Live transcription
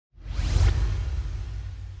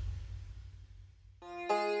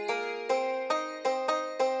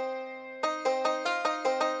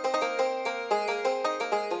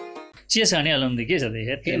Chess हानिहालौँ त के छ त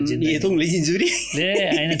येतुङले इन्जुरी ले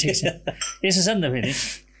हैन ठिक छ यसो छ नि त फेरि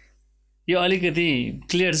यो अलिकति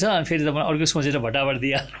क्लियर छ अनि फेरि तपाईँ अर्को सोचेर भटाभट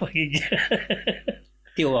दिइहाल्नु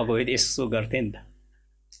त्यो भएको यसो गर्थे नि त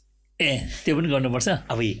त्यो पनि गर्नुपर्छ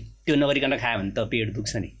अब त्यो नगरिकन खायो भने त पेट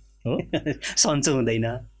दुख्छ नि हो सन्चो हुँदैन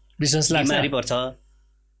विश्वास लाग्छ बिमारी पर्छ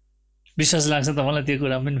विश्वास लाग्छ तपाईँलाई त्यो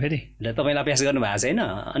कुरा पनि फेरि ल तपाईँले अभ्यास गर्नु भएको छैन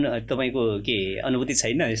तपाईँको के अनुभूति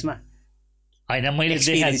छैन यसमा हैन मैले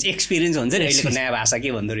एक्सपिरियन्स हुन्छ नि अहिलेको नयाँ भाषा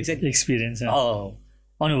के भन्दो रहेछ एक्सपिरियन्स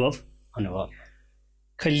अनुभव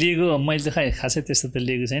खै लिएको मैले त खासै त्यस्तो त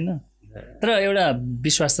लिएको छैन तर एउटा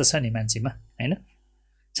विश्वास त छ नि मान्छेमा हैन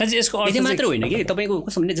साँच्चै यसको अर्थ मात्र होइन कि तपाईँको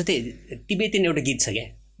कस्तो भने जस्तै तिब्बतीन एउटा गीत छ क्या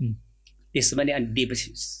त्यसमा नि अनि दिएपछि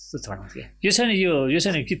चढाउँछ क्या यो छ नि यो छ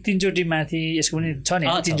नि कि 3 चोटि माथि यसको पनि छ नि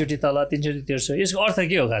 3 चोटि तल 3 चोटि तेर्सो यसको अर्थ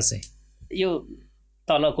के हो खास चाहिँ यो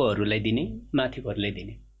तलकोहरूलाई दिने माथिकोहरूलाई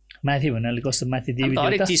दिने माथि भन्नाले कस्तो माथि देवी देवता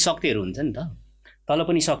हरेक चिज शक्तिहरू हुन्छ नि त तल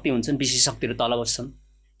पनि शक्ति हुन्छन् विशेष शक्तिहरू तल बस्छन्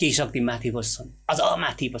केही शक्ति माथि बस्छन् अझ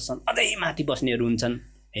माथि बस्छन् अझै माथि बस्नेहरू हुन्छन्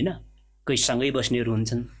हैन कोही सँगै बस्नेहरू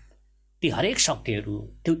हुन्छन् ती हरेक शक्तिहरू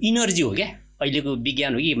त्यो इनर्जी हो क्या अहिलेको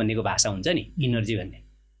विज्ञान हो कि भनेको भाषा हुन्छ नि इनर्जी भन्ने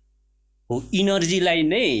हो इनर्जीलाई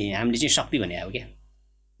नै हामीले चाहिँ शक्ति भने हो क्या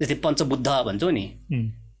जस्तै पञ्चबुद्ध भन्छौँ नि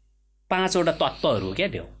 5 वटा तत्त्वहरू हो क्या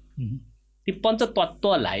त्यो ती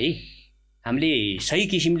पञ्चतत्त्वलाई हामीले सही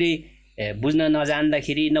किसिमले बुझ्न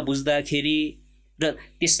नजान्दाखेरि नबुझ्दाखेरि र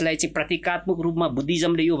त्यसलाई चाहिँ प्रतीकात्मक रूपमा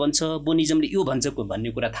बुद्धिज्मले यो भन्छ बोनिज्मले यो भन्छ भन्ने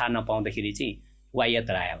कुरा थाहा नपाउँदाखेरि चाहिँ वायत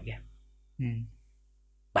आयो क्या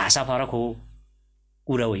भाषा फरक हो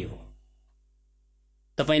कुरा हो यो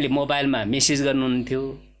तपाईले मोबाइलमा मेसेज गर्नुहुन्थ्यो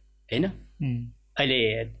हैन अहिले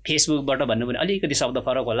फेसबुकबाट भन्नु भने अलिकति शब्द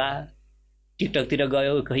फरक होला टिकटकतिर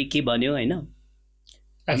गयो खै के भन्यो हैन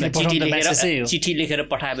चिठी लेखेर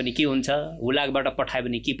पठायो भने के हुन्छ हुलाकबाट पठायो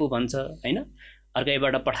भने के पो भन्छ हैन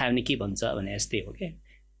अर्कैबाट पठायो भने के भन्छ भने यस्तै हो के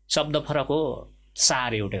शब्द फरक हो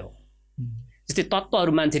सार एउटै हो जस्तै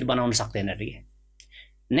तत्त्वहरू मान्छेले बनाउन सक्दैन रे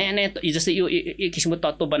नयाँ नयाँ जस्तै यो एक किसिमको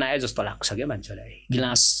तत्त्व बनायो जस्तो लाग्छ क्या मान्छेलाई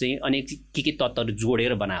गिलास चाहिँ अनेक के तत्त्वहरू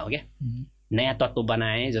जोडेर बनायो क्या नयाँ तत्त्व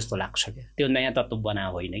बनाए जस्तो लाग्छ क्या त्यो नयाँ तत्त्व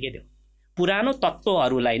बनायो होइन क्या त्यो पुरानो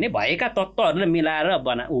तत्त्वहरूलाई नै भएका तत्त्वहरूलाई मिलाएर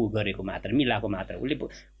गरेको मात्र मिलाएको मात्र उसले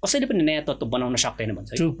कसैले पनि नयाँ तत्त्व बनाउन सक्दैन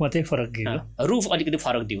भन्छ रूप मात्रै फरक दियो रूप अलिकति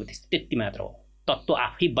फरक दियो त्यति मात्र हो तत्त्व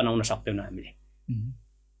आफै बनाउन सक्दैनौँ हामीले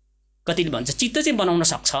कतिले भन्छ चित्त चाहिँ बनाउन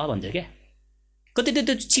सक्छ भन्छ क्या कतिले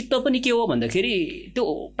त्यो चित्त पनि के हो भन्दाखेरि त्यो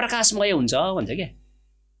प्रकाशमय हुन्छ भन्छ क्या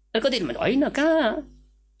र कतिले भन्छ होइन कहाँ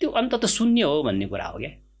त्यो अन्त त शून्य हो भन्ने कुरा हो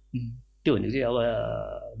क्या त्यो भनेको चाहिँ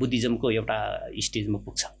अब बुद्धिज्मको एउटा स्टेजमा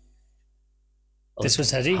पुग्छ त्यस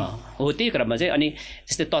पछाडि हो त्यही क्रममा चाहिँ अनि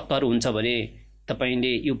त्यस्तै तत्त्वहरू हुन्छ भने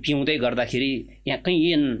तपाईँले यो पिउँदै गर्दाखेरि यहाँ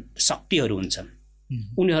कैयन शक्तिहरू हुन्छन्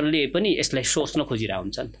उनीहरूले पनि यसलाई सोच्न खोजिरहेको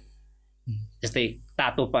हुन्छ नि त जस्तै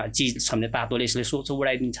तातो चिज छ भने तातोले यसले सोच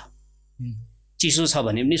उडाइदिन्छ चिसो छ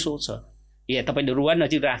भने पनि सोच्छ या तपाईँले रुवा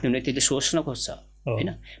नजिक राख्नु भने त्यसले सोच्न खोज्छ होइन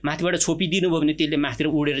माथिबाट छोपिदिनु भयो भने त्यसले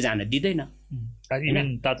माथिबाट उडेर जान दिँदैन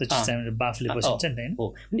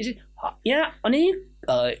यहाँ अनेक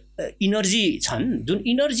इनर्जी छन् जुन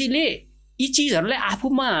इनर्जीले यी चिजहरूलाई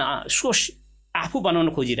आफू बनाउन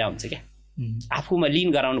खोजिरहेको हुन्छ क्या आफूमा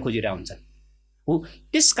लिन गराउन खोजिरहेको हुन्छ हो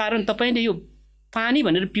त्यसकारण तपाईँले यो पानी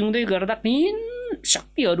भनेर पिउँदै गर्दा कैयन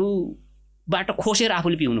शक्तिहरूबाट खोसेर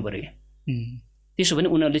आफूले पिउनु पर्यो क्या त्यसो भने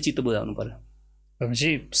उनीहरूले चित्त बुझाउनु पर्यो भनेपछि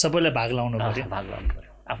सबैलाई भाग लाउनु पर्यो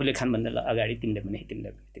आफूले खानुभन्दा अगाडि तिमीले भने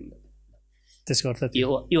त्यसको अर्थ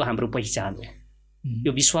यो हाम्रो पहिचान हो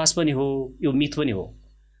यो विश्वास पनि हो यो मिथ पनि हो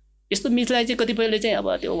यस्तो मिथलाई चाहिँ कतिपयले चाहिँ अब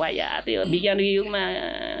त्यो वाया त्यो विज्ञानको युगमा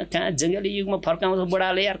कहाँ जङ्गली युगमा फर्काउँछ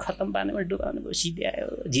बुढाले यार खत्तम पार्नेमा डुबाउनु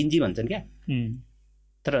सिध्यायो झिन्जी भन्छन् क्या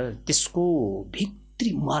तर त्यसको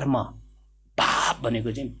भित्री मर्म भाव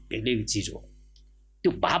भनेको चाहिँ बेग्लै चिज हो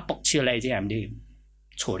त्यो भाव पक्षलाई चाहिँ हामीले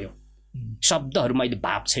छोड्यौँ शब्दहरूमा अहिले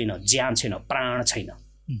भाव छैन ज्यान छैन प्राण छैन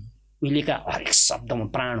उहिलेका हरेक शब्दमा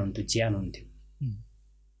प्राण हुन्थ्यो ज्यान हुन्थ्यो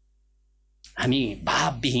हामी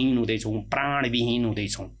भावविहीन हुँदैछौँ प्राणविहीन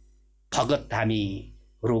हुँदैछौँ फगत हामी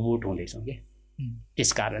रोबोट हुँदैछौँ क्या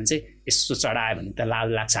त्यसकारण चाहिँ यसो चढायो भने त लाज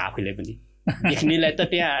लाग्छ आफूलाई पनि देख्नेलाई त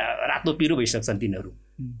त्यहाँ रातो पिरो भइसक्छन् तिनीहरू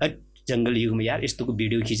जङ्गल युगमा यार यस्तोको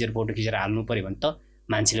भिडियो खिचेर फोटो खिचेर हाल्नु पऱ्यो भने त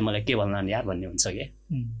मान्छेले मलाई के भन्लान् यार भन्ने हुन्छ क्या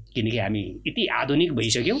किनकि हामी यति आधुनिक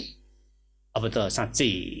भइसक्यौँ अब त साँच्चै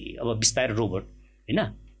अब बिस्तारै रोबोट होइन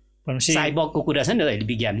साइबर्गको कुरा छ नि अहिले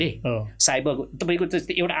विज्ञानले साइबर्ग तपाईँको त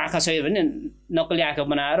एउटा आँखा छ भने नक्कली आँखा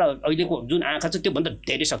बनाएर अहिलेको जुन आँखा छ त्योभन्दा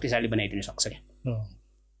धेरै शक्तिशाली बनाइदिन सक्छ क्या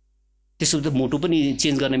त्यसो त मोटो पनि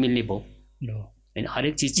चेन्ज गर्न मिल्ने भयो होइन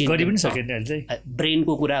हरेक चिज चेन्ज गरि पनि सकिन्छ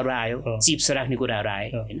ब्रेनको कुराहरू आयो चिप्स राख्ने कुराहरू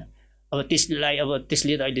आयो होइन अब त्यसलाई अब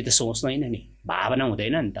त्यसले त अहिले त सोच्दैन नि भावना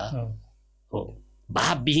हुँदैन नि त हो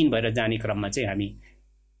भावविहीन भएर जाने क्रममा चाहिँ हामी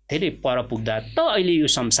धेरै पर पुग्दा त अहिले यो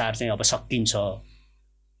संसार चाहिँ अब सकिन्छ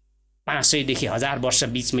 500 देखि 1000 वर्ष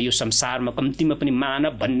बीचमा यो संसारमा कम्तीमा पनि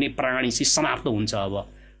मानव भन्ने प्राणी चाहिँ समाप्त हुन्छ अब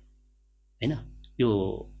हैन यो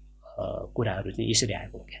कुराहरू चाहिँ यसरी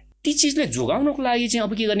आएको हो क्या ती चिजले जोगाउनको लागि चाहिँ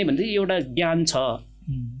अब के गर्ने भन्दा एउटा ज्ञान छ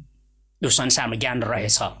यो संसारमा ज्ञान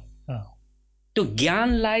रहेछ त्यो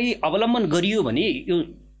ज्ञानलाई अवलम्बन गरियो भने यो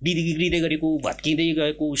बिग्रिँदै गरेको भत्किँदै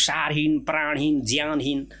गएको सारहीन प्राणहीन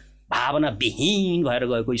ज्ञानहीन भावना विहीन भएर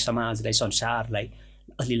गएको समाजलाई संसारलाई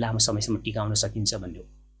अलि लामो समयसम्म टिकाउन सकिन्छ भन्ने हो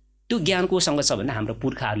त्यो ज्ञानको सँग छ भने हाम्रो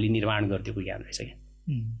पुर्खाहरूले निर्माण गरिदिएको ज्ञान रहेछ क्या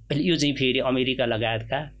अहिले यो चाहिँ फेरि अमेरिका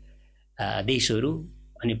लगायतका देशहरू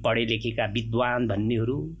अनि पढे लेखेका विद्वान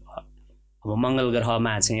भन्नेहरू अब मङ्गल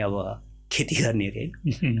ग्रहमा चाहिँ अब खेती गर्ने रे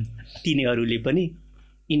तिनीहरूले पनि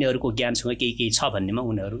यिनीहरूको ज्ञानसँग केही छ भन्नेमा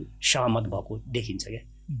उनीहरू सहमत भएको देखिन्छ क्या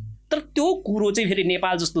तर त्यो कुरो चाहिँ फेरि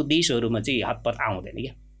नेपाल जस्तो देशहरूमा चाहिँ हतपत आउँदैन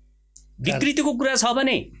क्या विकृतिको कुरा छ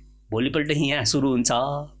भने भोलिपल्ट यहाँ सुरु हुन्छ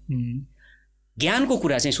ज्ञानको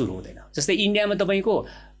कुरा चाहिँ सुरु हुँदैन जस्तै इन्डियामा तपाईँको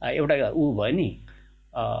एउटा ऊ भयो नि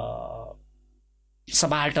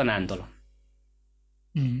सबाल्टन आन्दोलन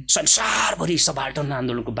संसारभरि सबाल्टन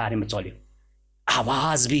आन्दोलनको बारेमा चल्यो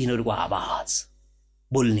आवाजविहीनहरूको आवाज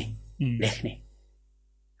बोल्ने लेख्ने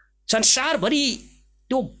संसारभरि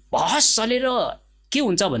त्यो बहस चलेर के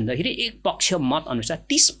हुन्छ भन्दाखेरि एक पक्ष मत अनुसार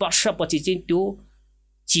 30 वर्षपछि चाहिँ त्यो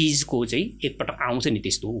चिजको चाहिँ एकपटक आउँछ नि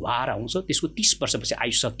त्यस्तो वार आउँछ त्यसको 30 वर्षपछि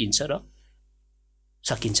आयु सकिन्छ र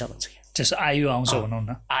सकिन्छ भन्छ क्या त्यसो आयु आउँछ भनौँ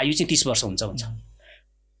न आयु चाहिँ 30 वर्ष हुन्छ भन्छ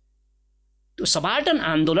त्यो सबाल्टन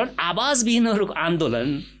आन्दोलन आवाजविहीनहरूको आन्दोलन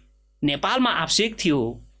नेपालमा आवश्यक थियो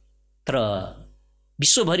तर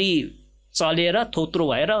विश्वभरि चलेर थोत्रो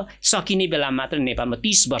भएर सकिने बेला मात्र नेपालमा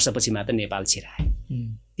 30 वर्षपछि मात्र नेपाल छिराए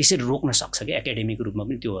त्यसरी रोक्न सक्छ क्या एकाडेमिक रूपमा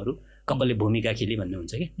पनि त्योहरू कपालले भूमिका खेली भन्ने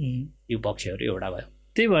हुन्छ कि यो पक्षहरू एउटा भयो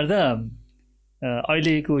त्यही भएर त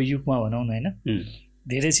अहिलेको युगमा भनौँ न होइन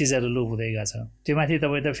धेरै चिजहरू लोप हुँदै गएको छ त्यो माथि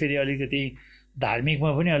तपाईँ त फेरि अलिकति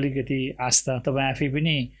धार्मिकमा पनि अलिकति आस्था तपाईँ आफै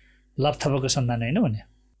पनि लपथपको सन्तान होइन भने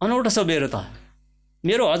अनौठो छ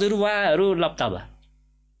मेरो हजुरबाहरू लपथपा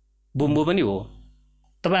बुम्बो पनि हो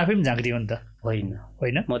तपाईँ आफै पनि झाँक्री हो नि त होइन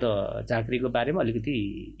होइन म त झाँक्रीको बारेमा अलिकति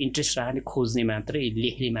इन्ट्रेस्ट राख्ने खोज्ने मात्रै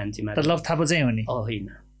लेख्ने मान्छे मात्र लपथापा चाहिँ हो नि होइन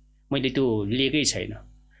मैले त्यो लिएकै छैन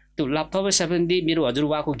त्यो लपथपा सम्बन्धी मेरो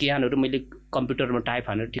हजुरबाको ज्ञानहरू मैले कम्प्युटरमा टाइप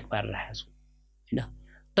हानेर ठिक पारेर राखेको छु होइन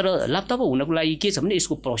तर लपथपा हुनको लागि के छ भने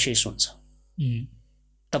यसको प्रोसेस हुन्छ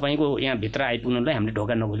तपाईँको यहाँ भित्र आइपुग्नलाई हामीले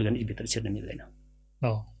ढोका नखोलिकन भित्र छिर्न मिल्दैन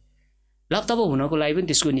लपथपा हुनको लागि पनि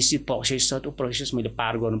त्यसको निश्चित प्रोसेस छ त्यो प्रोसेस मैले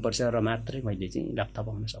पार गर्नुपर्छ र मात्रै मैले चाहिँ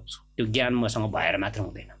लपथपा हुन सक्छु त्यो ज्ञान मसँग भएर मात्र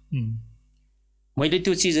हुँदैन मैले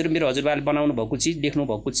त्यो चिजहरू मेरो हजुरबाले बनाउनु भएको चिज लेख्नु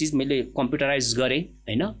भएको चिज मैले कम्प्युटराइज गरेँ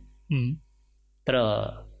होइन तर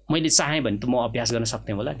मैले चाहेँ भने त म अभ्यास गर्न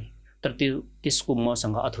सक्थेँ होला नि तर त्यसको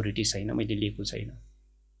मसँग अथोरिटी छैन मैले लिएको छैन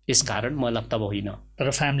त्यसकारण म लपथपा होइन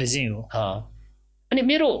तर फ्यामिली चाहिँ हो अनि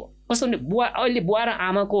मेरो कस्तो भने अहिले बुवा र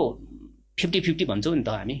आमाको 50-50 भन्छौँ नि त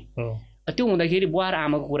हामी त्यो हुँदाखेरि बुवा र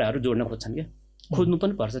आमाको कुराहरू जोड्न खोज्छन् क्या खोज्नु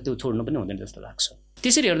पनि पर्छ त्यो छोड्नु पनि हुँदैन जस्तो लाग्छ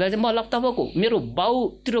त्यसरी हेर्दा चाहिँ म लपथपाको मेरो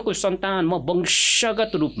बाउतिरको सन्तान म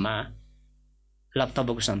वंशगत रूपमा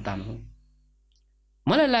लपथपाको सन्तान हुँ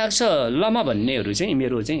मलाई लाग्छ लमा भन्नेहरू चाहिँ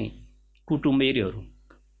मेरो चाहिँ कुटुम्बेरीहरू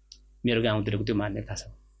मेरो गाउँतिरको त्यो मान्यता छ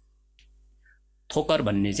थोकर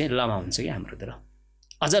भन्ने चाहिँ लमा हुन्छ कि हाम्रोतिर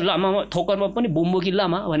अझ लमा थोकरमा पनि बुम्बो कि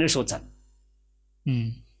लमा भनेर सोध्छन्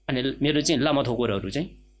अनि मेरो चाहिँ लमा थोकरहरू चाहिँ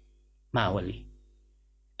मावली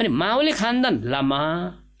अनि मावली खानदान लामा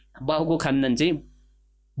बाउको खानदान चाहिँ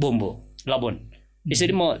बोम्बो लबन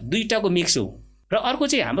यसरी म दुईटाको मिक्स हो र अर्को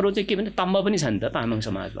चाहिँ हाम्रो चाहिँ के भने तम्बा पनि छ नि त तामाङ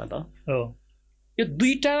समाजमा त यो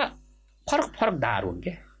दुईटा फरक फरक धार हुन्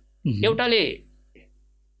क्या एउटाले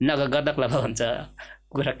नग गदक लबा भन्छ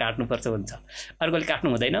कुरा काट्नुपर्छ भन्छ अर्कोले काट्नु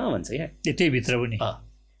हुँदैन भन्छ क्या त्यही भित्र पनि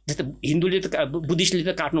जस्तो हिन्दूले त बुद्धिस्टले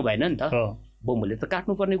त काट्नु भएन नि त बोम्बोले त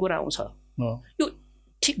काट्नुपर्ने कुरा आउँछ यो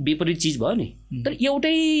ठिक विपरीत चिज भयो नि तर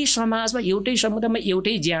एउटै समाजमा एउटै समुदायमा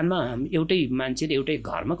एउटै ज्यानमा एउटै मान्छेले एउटै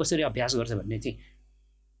घरमा कसरी अभ्यास गर्छ भन्ने चाहिँ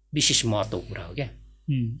विशेष महत्त्वको कुरा हो क्या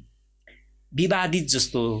विवादित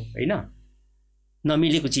जस्तो होइन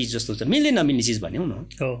नमिलेको चिज जस्तो छ मिल्ने नमिल्ने चिज भन्यौ न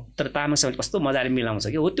तर तामाङसँग कस्तो मजाले मिलाउँछ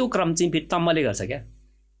क्या हो त्यो क्रम चाहिँ फेरि तम्मले गर्छ क्या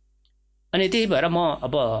अनि त्यही भएर म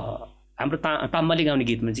अब हाम्रो तम्मले गाउने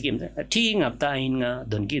गीतमा चाहिँ के भन्छ ठिङ हप्ता आइन्गा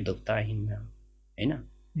धुन्की धोक्ता आइन्गा होइन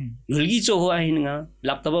हुल्गी चोहो आइन्गा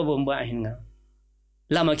लपतब बोम्बो आइन्गा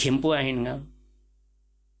लामा खेम्पो आइन्गा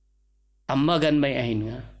तम्मा गन्मै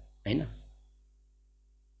आइन्गा होइन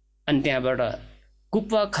अनि त्यहाँबाट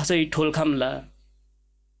कुप्पा खसै ठोलखाम्ला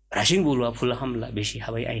रासिङ बुलुवा फुल हमला बेसी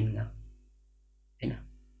हावै आइन्न हैन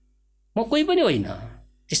म कोही पनि होइन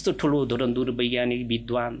त्यस्तो ठुलो धुरन्धुर वैज्ञानिक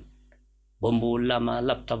विद्वान बम्बो लामा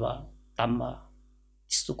लप्तबा ताम्बा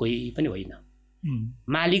त्यस्तो कोही पनि होइन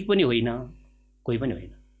मालिक पनि होइन कोही पनि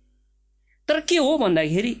होइन तर के हो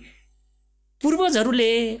भन्दाखेरि पूर्वजहरूले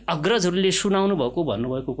अग्रजहरूले सुनाउनु भएको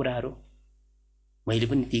भन्नुभएको कुराहरू मैले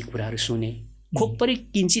पनि ती कुराहरू सुने खोपरी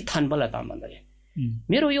किन्ची थानबला ताम्बाले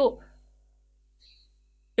मेरो यो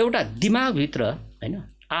एउटा दिमागभित्र हैन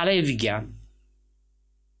आलय विज्ञान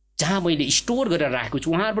जहाँ मैले स्टोर गरेर राखेको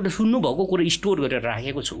छु उहाँहरुबाट सुन्नु भएको कुरा स्टोर गरेर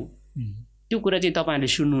राखेको छु त्यो कुरा चाहिँ तपाईहरुले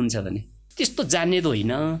सुन्नुहुन्छ भने त्यस्तो जान्ने त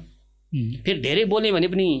होइन फेरि धेरै बोले भने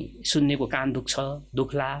पनि सुन्नेको कान दुख्छ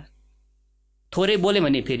दुख्ला थोरै बोले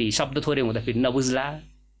भने फेरि शब्द थोरै हुँदा फेरि नबुझ्ला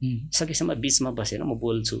सकेसम्म बीचमा बसेर म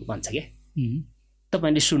बोल्छु भन्छ के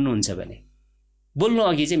तपाईले सुन्नुहुन्छ भने बोल्नु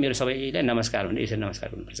अघि चाहिँ मेरो सबैलाई नमस्कार भने यसरी नमस्कार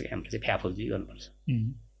गर्नुपर्छ कि हाम्रो चाहिँ फ्याफुल्जी गर्नुपर्छ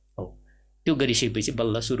हो त्यो गरिसकेपछि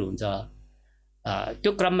बल्ल सुरु हुन्छ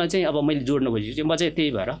त्यो क्रममा चाहिँ अब मैले जोड्न खोजेको चाहिँ म चाहिँ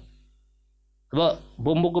त्यही भएर अब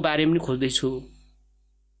बोम्बोको बारेमा पनि खोज्दैछु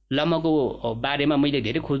लामाको बारेमा मैले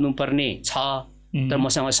धेरै खोज्नु पर्ने छ तर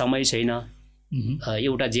मसँग समय छैन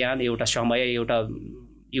एउटा ज्यान एउटा समय एउटा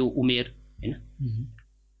यो उमेर हैन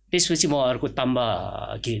त्यसपछि म अर्को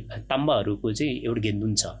ताम्बाहरूको चाहिँ एउटा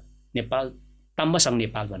गेन्दुन छ नेपाल ताम्बासँग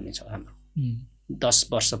नेपाल भन्ने छ हाम्रो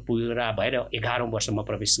 10 वर्ष पुरा भएर 11औं वर्षमा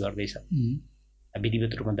प्रवेश गर्दैछ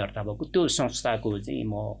विधिवत रूपमा दर्ता भएको त्यो संस्थाको चाहिँ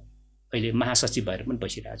म अहिले महासचिव भएर पनि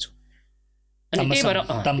बसिरहेको छु अनि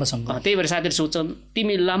त्यही भएर साथीहरु सोच्छन्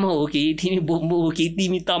तिमी लामा हो कि तिमी बोम्बो हो कि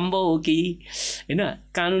तिमी ताम्बा हो कि हैन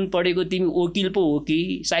कानुन पढेको तिमी वकिल पो हो कि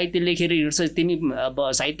साहित्य लेखेर हिँड्छौ तिमी अब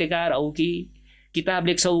साहित्यकार हौ कि किताब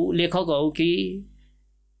लेख्छौ लेखक हौ कि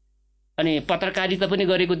अनि पत्रकारिता पनि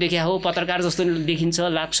गरेको देखिया हो पत्रकार जस्तो देखिन्छ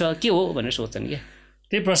लाग्छ के हो भनेर सोच्छन् के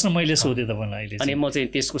त्यही प्रश्न मैले सोधे तपाईलाई अहिले अनि म चाहिँ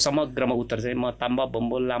त्यसको समग्रमा उत्तर चाहिँ म ताम्बा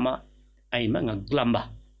बम्बो लामा आइमा ग्लाम्बा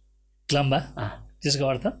ग्लाम्बा त्यसको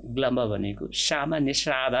अर्थ ग्लाम्बा भनेको सामान्य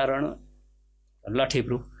साधारण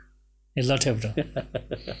लठेब्रो लठेब्रो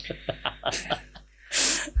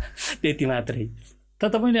त्यति मात्रै त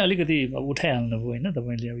तपाईले अलिकति उठाइहाल्नुभयो हैन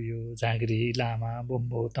तपाईले अब यो झाँक्री लामा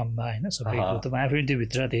बोम्बो तम्बा हैन सबैको तपाई आफै त्यो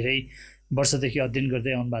भित्र धेरै वर्षदेखि अध्ययन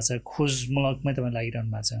गर्दै आउनु भएको छ खोजमूलकमै तपाई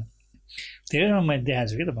लागिरहनु भएको छ धेरै मैले देखाएको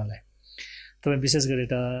छु के तपाईलाई तपाई विशेष गरेर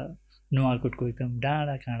त नुवाकोटको एकदम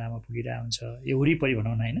डाँडा काँडामा पुगिरहेको हुन्छ यो वरिपरि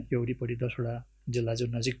भनौँ न हैन यो वरिपरि 10 वटा जिल्ला जो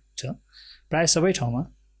नजिक छ प्राय सबै ठाउँमा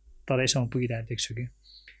तराईसम्म पुगिरहेको देख्छु कि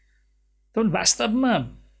तपाईले वास्तवमा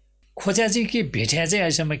खोजा चाहिँ के भेट्या चाहिँ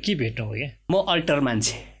अहिलेसम्म के भेट्नु हो क्या म अल्टर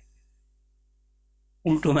मान्छे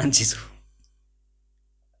उल्टो मान्छे छु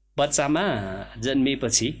बच्चामा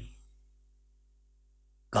जन्मिएपछि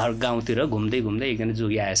घर गाउँतिर घुम्दै घुम्दै एकजना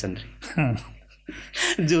जोगी आएछन् रे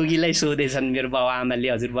जोगीलाई सोधेछन् मेरो बाउ आमाले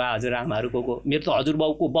हजुरबा हजुरआमाहरुको मेरो त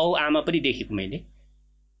हजुरबाउको बाउ आमा पनि देखेको मैले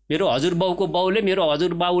मेरो हजुरबाउको बाउले मेरो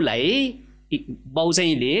हजुरबाउलाई बाउ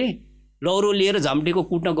चाहिँले लौरो लिएर झम्टेको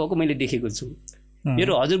कुट्न गएको मैले देखेको छु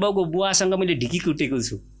मेरो हजुरबाउको बुवासँग मैले ढिकी कुटेको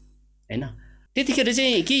छु हैन त्यतिखेर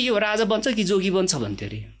चाहिँ के यो राजा बन्छ कि जोगी बन्छ भन्थ्यो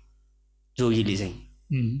रे जोगीले चाहिँ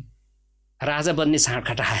राजा बन्ने छाँड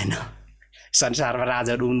खटाएन संसारमा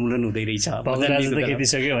राजाहरू उन्मूलन हुँदै रहेछ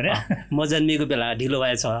म जन्मिएको बेला ढिलो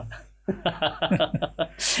भएछ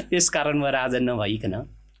यसकारण म राजा नभइकन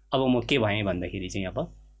अब म के भएँ भन्दाखेरि चाहिँ अब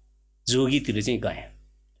जोगीतिर चाहिँ गएँ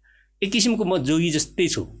एक किसिमको म जोगी जस्तै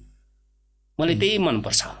छु मलाई त्यही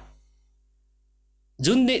मनपर्छ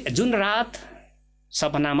जुन रात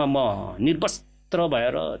सपनामा म निर्वस्त्र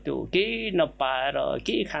भएर त्यो केही नपाएर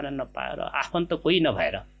केही खान नपाएर आफन्त कोही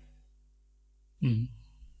नभएर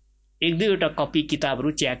एक दुईवटा कपी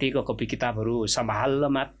किताबहरू च्यातेको कपी किताबहरू सम्हाल्न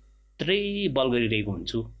मात्रै बल गरिरहेको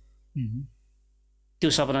हुन्छु त्यो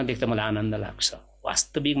सपना देख्दा मलाई आनन्द लाग्छ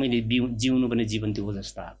वास्तविक मैले जिउनु पनि जीवन त्यो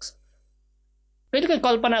जस्तो लाग्छ कहिलेकाहीँ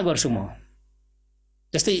कल्पना गर्छु म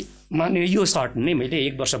जस्तै माने यो सर्ट नै मैले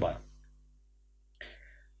 1 वर्ष भयो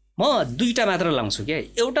म 2टा मात्र लाउँछु क्या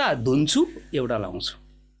एउटा धुन्छु एउटा लाउँछु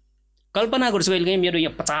कल्पना गर्छु कहिलेकाहीँ मेरो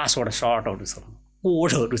यहाँ 50 वटा सर्टहरू छ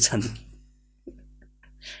कोटहरू छन्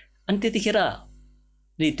अनि त्यतिखेर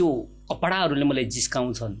त्यो कपडाहरूले मलाई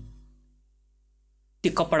जिस्काउँछन्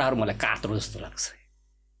त्यो कपडाहरू मलाई कात्रो जस्तो लाग्छ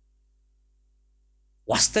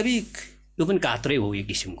वास्तविक यो पनि कात्रै हो एक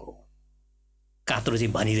किसिमको कात्रो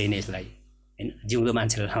चाहिँ भनिदैन यसलाई हैन जिउँदो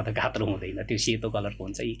मान्छेले लाउँदा कात्रो हुँदैन त्यो सेतो कलरको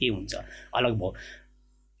हुन्छ के हुन्छ अलग भयो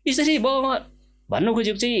यसरी म भन्नु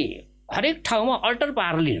खोजेको चाहिँ हरेक ठाउँमा अल्टर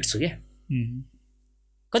पारेर हिँड्छु क्या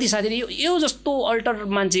कति साथीले यो जस्तो अल्टर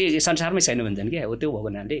मान्छे संसारमै छैन भन्छन् क्या हो त्यो भएको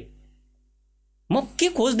हुनाले म के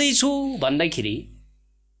खोज्दैछु भन्दाखेरि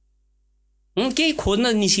केही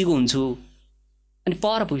खोज्न निस्केको हुन्छु अनि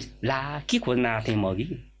पर पुग्छ ला के खोज्न आएको थिएँ म अघि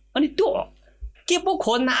अनि त्यो के पो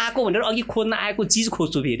खोज्न आएको भनेर अघि खोज्न आएको चिज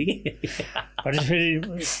खोज्छु फेरि के फेरि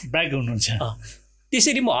ब्याक हुनुहुन्छ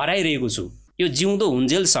त्यसरी म हराइरहेको छु यो जिउँदो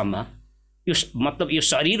हुन्जेलसम्म यो मतलब यो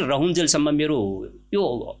शरीर रहन्जेलसम्म मेरो यो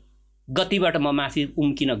गतिबाट म माथि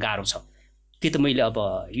उम्किन गाह्रो छ कि त मैले अब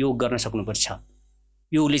योग गर्न सक्नुपर्छ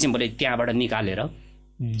योगले चाहिँ मलाई त्यहाँबाट निकालेर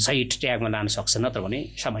सही ट्र्याकमा लान सक्छ नत्र भने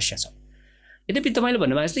समस्या छ यद्यपि तपाईँले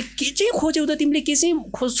भन्नुभएको जस्तै के चाहिँ खोज्यौ त तिमीले के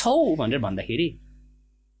चाहिँ खोज्छौ भनेर भन्दाखेरि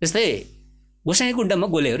जस्तै गोसाइँकुण्डमा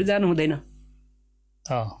गोलेहरू जानु हुँदैन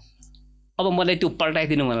अब मलाई त्यो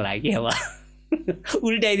पल्टाइदिनु मन लाग्यो अब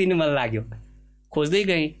उल्टाइदिनु मन लाग्यो खोज्दै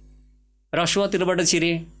गएँ रसुवातिरबाट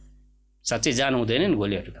छिरेँ साँच्चै जानु हुँदैन नि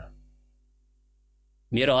गोलेहरू त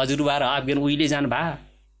मेरो हजुरबा र आफगान उहिले जानु भए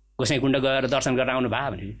गोसाइँकुण्ड गएर दर्शन गरेर आउनु भए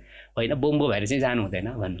भने होइन बोम्बो भएर चाहिँ जानु हुँदैन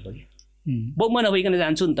भन्नुभयो कि बोम्बो नभइकन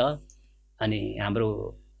जान्छु नि त अनि हाम्रो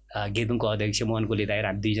गेदुङको अध्यक्ष मोहन कोले दाइ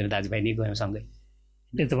हामी दुईजना दाजुभाइ नै गयौँ सँगै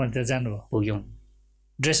तपाईँ त्यहाँ जानुभयो पुग्यौँ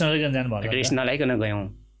ड्रेस नलाइकन जानुभयो ड्रेस नलाइकन गयौँ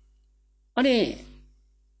अनि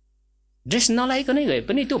ड्रेस नलाइकनै गए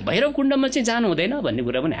पनि त्यो भैरवकुण्डमा चाहिँ जानु हुँदैन भन्ने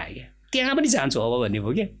कुरा पनि आयो क्या त्यहाँ पनि जान्छु अब भन्ने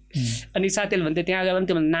भयो क्या अनि साथीहरूले भन्थे त्यहाँ गयो भने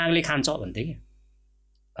त्यो नागले खान्छ भन्थे कि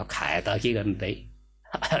अब खाए त के गर्नु त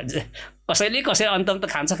कसैले अन्त त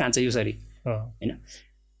खान्छ यसरी होइन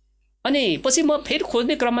अनि पछि म फेरि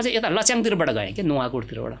खोज्ने क्रममा चाहिँ यता लच्याङतिरबाट गएँ क्या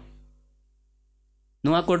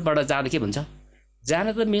नुवाकोटबाट जाँदा के भन्छ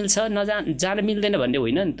जान त मिल्छ जान मिल्दैन भन्ने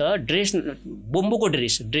होइन नि त ड्रेस बोम्बोको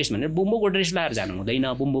ड्रेस भनेर बोम्बोको ड्रेस लाएर जानु हुँदैन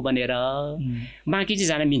बोम्बो बनेर बाँकी चाहिँ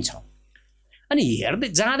जान मिल्छ अनि हेर्दै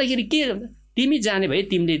जाँदाखेरि के तिमी जाने भए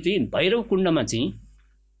तिमीले चाहिँ भैरवकुण्डमा चाहिँ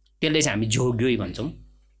त्यसले चाहिँ हामी जोग्योइ भन्छौँ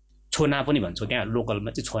छोना पनि भन्छौँ त्यहाँ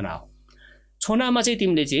लोकलमा चाहिँ छोना हो छोनामा चाहिँ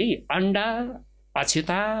तिमीले चाहिँ अन्डा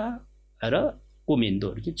अक्षता र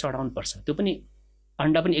कोमेन्दोहरू चाहिँ चढाउनु पर्छ त्यो पनि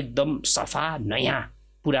अन्डा पनि एकदम सफा नयाँ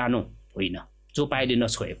पुरानो होइन जो पाइले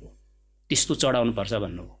नछोएको त्यस्तो चढाउनु पर्छ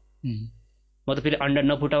भन्नु हो म त फेरि अन्डा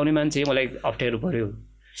नफुटाउने मान्छे मलाई अप्ठ्यारो पऱ्यो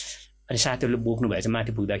अनि साथीहरूले बोक्नु भएछ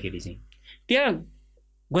माथि पुग्दाखेरि चाहिँ त्यहाँ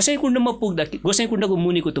गोसाइँकुण्डमा गोसाइँकुण्डको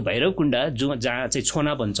मुनिको त्यो भैरवकुण्ड जहाँ चाहिँ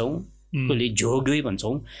छोना भन्छौँ गोले झोग्योइ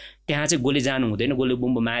भन्छौँ त्यहाँ चाहिँ गोले जानु हुँदैन गोले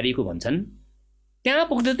बुम्बो मारिएको भन्छन् त्यहाँ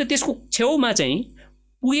पुग्दा त त्यसको छेउमा चाहिँ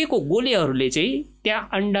पुगेको गोलेहरूले चाहिँ त्यहाँ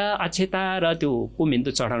अन्डा अक्षता र त्यो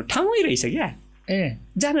कोमेन्दो चढाउने ठाउँै रहेछ क्या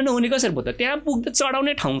जान नहुने कसरी भयो त त्यहाँ पुग्दा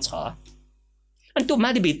चढाउने ठाउँ छ अनि त्यो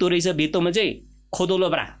माथि भित्तो रहेछ भित्तोमा चाहिँ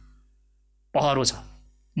खोदोलोब्रा पहरो छ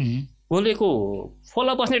गोलेको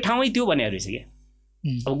फोला बस्ने ठाउँै त्यो भने रहेछ क्या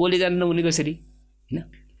अब गोले जान नहुने कसरी होइन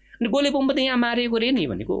अनि गोले बम्बो त यहाँ मारिएको रे नि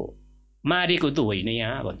भनेको मारिएको त होइन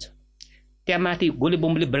यहाँ भन्छ त्यहाँ माथि गोले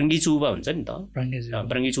बम्बोले ब्रङ्गी चुबा हुन्छ नि त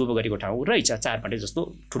ब्रङ्गी चुबा गरेको ठाउँ रहेछ चारपाटे जस्तो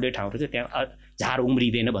ठुलै ठाउँ रहेछ त्यहाँ झार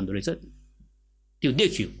उम्रिँदैन भन्दो रहेछ त्यो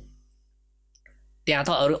देखियो त्यहाँ त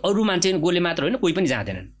अरू मान्छे गोले मात्र होइन कोही पनि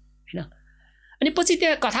जाँदैनन् होइन अनि पछि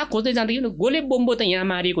त्यहाँ कथा खोज्दै जाँदाखेरि गोले बम्बो त यहाँ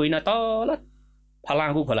मारिएको होइन तल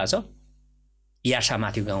फलाङको खोला छ यार्सा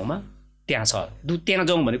माथि गाउँमा त्यहाँ छ त्यहाँ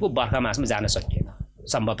जाउँ भनेको बर्खा मासमा जान सकिएन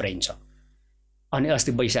सम्भव रहन्छ अनि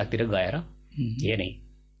अस्ति वैशाखतिर गएर हेरेँ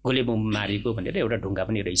गोले बम्बो मारिएको भनेर एउटा ढुङ्गा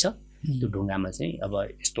पनि रहेछ त्यो ढुङ्गामा चाहिँ अब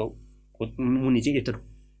यस्तो मुनि चाहिँ यत्रो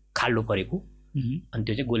खाल्डो परेको अनि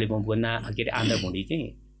त्यो चाहिँ गोले बम्बोको के अरे आन्द्रा भुँडी चाहिँ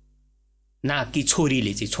नाकी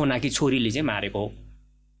छोरीले चाहिँ छोनाकी छोरीले चाहिँ मारेको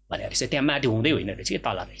भनेर रहेछ त्यहाँ माथि हुँदै होइन रहेछ कि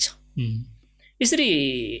तल रहेछ यसरी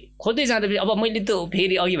खोज्दै जाँदाखेरि अब मैले त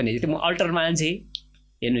फेरि अघि भने जस्तै म अल्टर मान्छे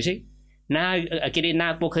हेर्नुहोस् है नाग के अरे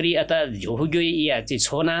नाग पोखरी अथवा झोग्यो या चाहिँ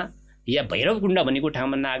छोना या भैरवकुण्ड भनेको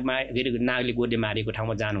ठाउँमा नागले गोले मारेको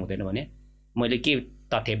ठाउँमा जानु हुँदैन भने मैले के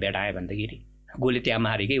तथ्य भेटाएँ भन्दाखेरि गोले त्यहाँ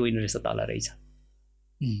मारेकै होइन रहेछ तल रहेछ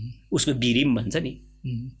उसको बिरिम भन्छ नि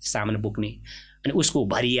सामान बोक्ने अनि उसको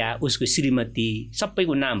भरिया उसको श्रीमती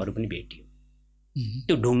सबैको नामहरू पनि भेटियो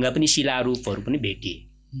त्यो ढुङ्गा पनि शिलारूपहरू पनि भेटिए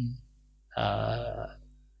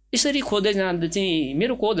यसरी खोज्दै जाँदा चाहिँ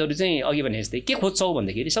मेरो खोजहरू चाहिँ अघि भने जस्तै के खोज्छौ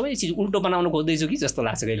भन्दाखेरि सबै चिज उल्टो बनाउन खोज्दैछु कि जस्तो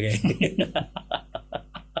लाग्छ कहिलेकाहीँ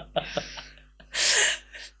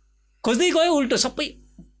खोज्दै गयो उल्टो सबै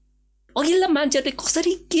अघिल्ला मान्छेहरूले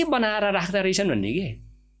कसरी के बनाएर राख्दा रहेछन् भन्ने कि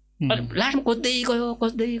लास्टमा खोज्दै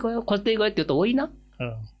गयो त्यो त होइन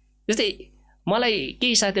जस्तै मलाई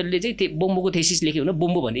केही साथीहरूले चाहिँ त्यो बोम्बोको थेसिस लेख्यो भने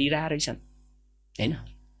बोम्बो भनेर इरा रहेछन् होइन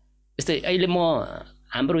जस्तै अहिले म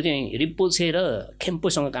हाम्रो चाहिँ रिम्पोछे र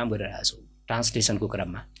खेम्पोसँग काम गरिरहेको छु ट्रान्सलेसनको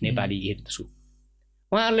क्रममा नेपाली हेर्छु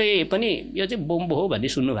उहाँहरूले पनि यो चाहिँ बोम्बो हो भन्ने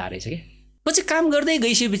सुन्नु भएको रहेछ क्या पछि काम गर्दै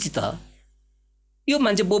गइसकेपछि त यो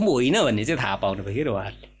मान्छे बोम्बो होइन भन्ने चाहिँ थाहा पाउनु भयो कि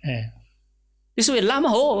उहाँहरूले त्यसो भए लामा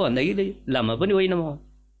हो भन्दाखेरि लामा पनि होइन म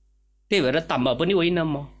त्यही भएर ताम्बा पनि होइन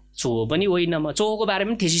म चो पनि होइन म चोको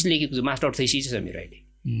बारेमा थेसिस लेखेको छु मास्टर थेसिस छ मेरो अहिले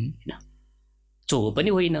होइन चो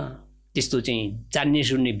पनि होइन, त्यस्तो चाहिँ जान्ने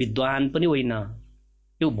सुन्ने विद्वान पनि होइन,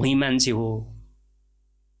 यो भुइँ मान्छे हो,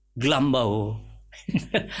 ग्लम्ब हो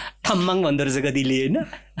तामाङ भन्दो रहेछ कतिले होइन,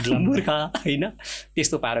 मूर्ख होइन,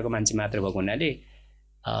 त्यस्तो पाराको मान्छे मात्र भएको हुनाले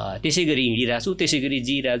त्यसै गरी हिँडिरहेको छु, त्यसै गरी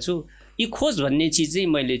जिइरहेको छु। यी खोज भन्ने चिज चाहिँ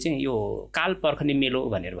मैले चाहिँ यो काल पर्खने मेलो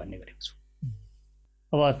भनेर भन्ने गरेको छु।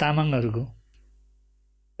 अब तामाङहरूको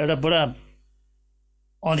एउटा बडा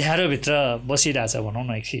अँध्यारोभित्र बसिरहेछ भनौँ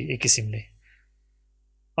न एक किसिमले।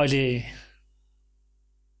 अहिले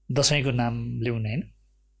दसैँको नाम ल्याउने होइन,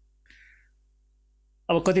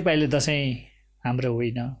 अब कतिपयले दसैँ हाम्रो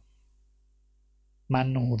होइन,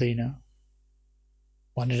 मान्नु हुँदैन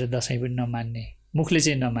भनेर दसैँ पनि नमान्ने, मुखले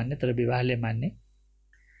चाहिँ नमान्ने तर विवाहले मान्ने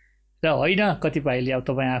र होइन कतिपयले। अब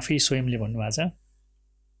तपाईँ आफै स्वयंले भन्नुभएको छ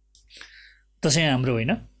दसैँ हाम्रो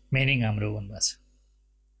होइन, मेनिङ हाम्रो भन्नुभएको छ।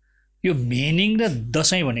 यो मेनिङ र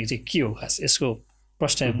दसैँ भनेको चाहिँ के हो खास? यसको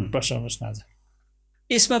प्रश्न न आज।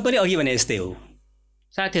 यसमा पनि अघि भने जस्तै हो,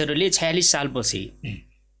 साथीहरूले 46 सालपछि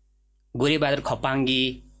गोरेबहादुर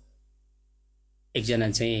खपाङ्गी एकजना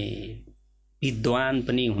चाहिँ विद्वान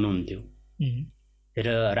पनि हुनुहुन्थ्यो र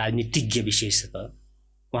राजनीतिज्ञ विशेषतः,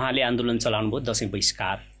 उहाँले आन्दोलन चलाउनु भयो दसैँ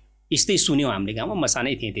बहिष्कार। यस्तै सुन्यौँ हामीले गाउँमा, म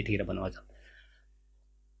सानै थिएँ त्यतिखेर भन्नुभयो।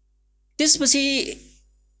 त्यसपछि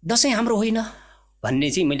दसैँ हाम्रो होइन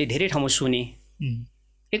भन्ने चाहिँ मैले धेरै ठाउँमा सुने।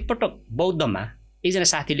 एकपटक बौद्धमा एकजना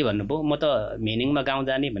साथीले भन्नुभयो, म त मेनिङमा गाउँ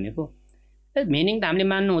जाने भनेको, मेनिङ त हामीले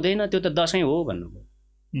मान्नु हुँदैन, त्यो त दसैँ हो भन्नुभयो।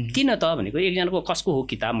 किन त भनेको, एकजनाको कसको हो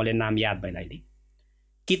किताब, मलाई नाम याद भएन अहिले,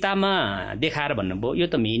 किताबमा देखाएर भन्नुभयो यो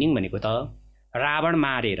त मेनिङ भनेको त रावण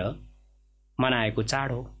मारेर मनाएको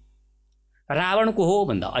चाड हो। रावणको हो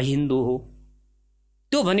भन्दा अहिन्दू हो,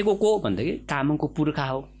 त्यो भनेको को भन्दाखेरि तामाङको पुर्खा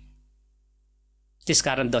हो,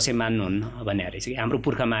 त्यसकारण दसैँ मान्नुहुन्न भन्ने रहेछ कि हाम्रो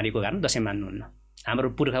पुर्खा मारेको कारण दसैँ मान्नुहुन्न, हाम्रो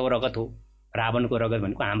पुर्खाको रगत हो, रावणको रगत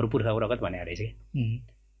भनेको हाम्रो पुर्खाको रगत भने रहेछ कि।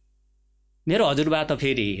 मेरो हजुरबा त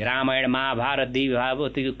फेरि रामायण महाभारत देवी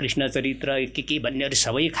भागवत कृष्ण चरित्र के भन्नेहरू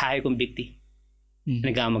सबै खाएको व्यक्ति।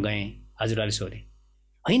 अनि गाउँमा गएँ, हजुरबाले सोधे,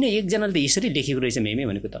 होइन एकजनाले त यसरी लेखेको रहेछ मेमे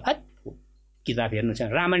भनेको त, हट किताब हेर्नु छ,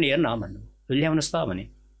 रामायण हेर्न भन्नु, ल्याउनुहोस् त भने।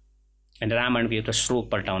 अनि रामायणको एउटा श्लोक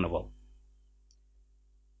पल्टाउनु भयो,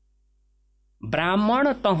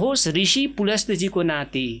 ब्राह्मण तहोस् ऋषि पुलस्त्यजीको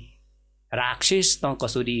नाति, राक्षस त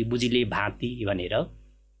कसरी बुझिले भाँति भनेर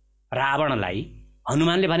रावणलाई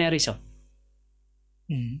हनुमानले भने रहेछ।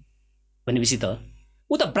 भनेपछि त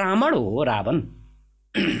ऊ त ब्राह्मण हो रावण,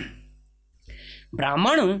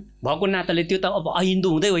 ब्राह्मण भएको नाताले त्यो त अब अहिन्दू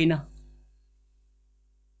हुँदै होइन,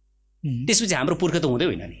 त्यसपछि हाम्रो पुर्खा त हुँदै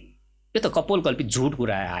होइन नि। यो त कपोलकल्पित झुट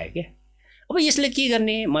कुरा आयो क्या। अब यसले के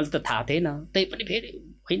गर्ने मलाई त थाहा थिएन, तै पनि फेरि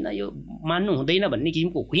होइन यो मान्नु हुँदैन भन्ने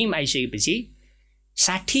किसिमको हुइम आइसकेपछि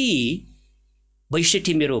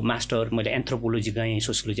 60-62 मेरो मास्टर, मैले एन्थ्रोपोलोजी गएँ,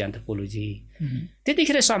 सोसियोलोजी एन्थ्रोपोलोजी।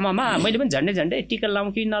 त्यतिखेरसम्ममा मैले पनि झन्डै टिका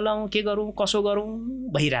लाउँ कि नलाउँ, के गरौँ कसो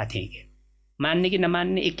गरौँ भइरहेको थिएँ कि, मान्ने कि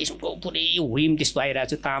नमान्ने एक किसिमको पुरै हुइम त्यस्तो आइरहेको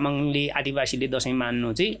थियो। तामाङले आदिवासीले दसैँ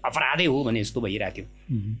मान्नु चाहिँ अपराधै हो भने जस्तो भइरहेको थियो।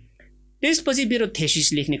 त्यसपछि मेरो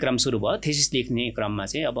थेसिस लेख्ने क्रम सुरु भयो। थेसिस लेख्ने क्रममा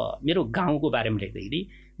चाहिँ अब मेरो गाउँको बारेमा लेख्दाखेरि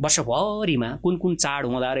वर्षभरिमा कुन कुन चाड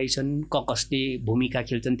हुँदा रहेछन्, कसले भूमिका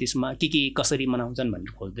खेल्छन् त्यसमा, के कसरी मनाउँछन्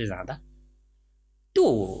भनेर खोज्दै जाँदा त्यो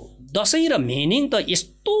दसैँ र मेनिङ त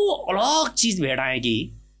यस्तो अलग चिज भेटाएँ कि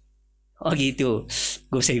अघि त्यो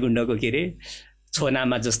गोसाइगुण्डको के अरे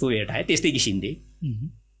छोनामा जस्तो भेटाएँ त्यस्तै किसिमले।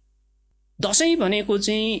 दसैँ भनेको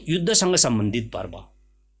चाहिँ युद्धसँग सम्बन्धित पर्व,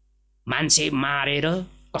 मान्छे मारेर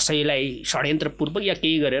कसैलाई षड्यन्त्रपूर्वक या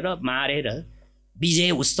केही गरेर मारेर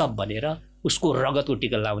विजय उत्सव भनेर उसको रगतको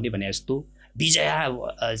टिका लाउने भने जस्तो विजया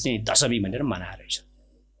चाहिँ दशमी भनेर मनाएर रहेछ।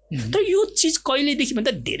 तर यो चिज कहिलेदेखि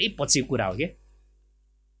भन्दा धेरै पछिको कुरा हो क्या।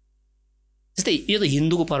 जस्तै यो त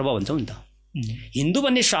हिन्दूको पर्व भन्छौँ नि त, हिन्दू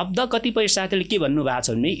भन्ने शब्द कतिपय साथीहरूले के भन्नुभएको छ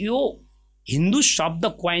भने यो हिन्दू शब्द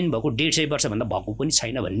क्वाइन भएको 150 वर्षभन्दा भएको पनि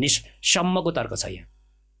छैन भन्ने सम्मको तर्क छ यहाँ।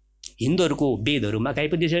 हिन्दूहरूको वेदहरूमा कहीँ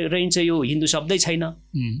पनि रहन्छ यो हिन्दू शब्दै छैन,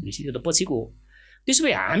 यो त पछिको हो। त्यसो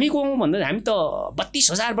भए हामी को हौँ भन्दा हामी त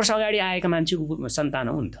 32,000 वर्ष अगाडि आएका मान्छेको सन्तान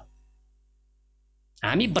हौँ नि त।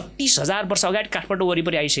 हामी 32,000 वर्ष अगाडि काठमाडौँ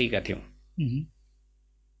वरिपरि आइसकेका थियौँ।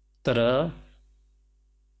 तर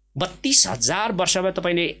 32,000 वर्षमा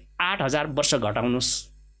तपाईँले 8,000 वर्ष घटाउनुहोस्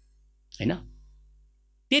होइन,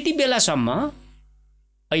 त्यति बेलासम्म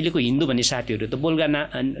अहिलेको हिन्दू भन्ने साथीहरू त बोल्गा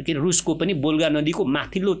के रुसको पनि बोल्गा नदीको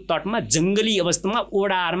माथिल्लो तटमा जङ्गली अवस्थामा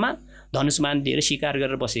ओडारमा धनुष्मान दिएर शिकार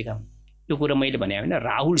गरेर बसेका हुन्। यो कुरा मैले भने होइन,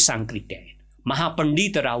 राहुल साङ्कृत्य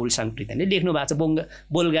महापण्डित राहुल साङ्कृत्यले लेख्नु भएको छ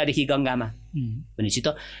बोल्गादेखि गङ्गामा। भनेपछि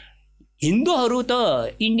त हिन्दूहरू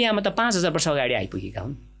त इन्डियामा त 5,000 वर्ष अगाडि आइपुगेका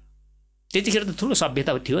हुन्। त्यतिखेर त ठुलो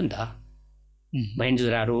सभ्यता थियो नि त।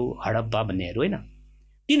 मोहेन्जोदारो हडप्पा भन्नेहरू होइन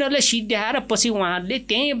तिनीहरूलाई सिद्ध्याएर पछि उहाँहरूले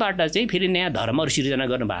त्यहीँबाट चाहिँ फेरि नयाँ धर्महरू सिर्जना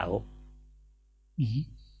गर्नुभएको हो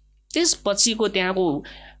त्यसपछिको त्यहाँको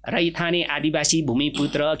रैथाने आदिवासी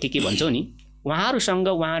भूमिपुत्र के भन्छौ नि उहाँहरूसँग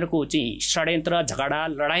उहाँहरूको चाहिँ षड्यन्त्र झगडा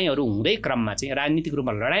लडाइँहरू हुँदै क्रममा चाहिँ राजनीतिक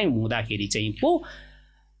रूपमा लडाइँ हुँदाखेरि चाहिँ पो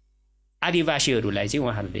आदिवासीहरूलाई चाहिँ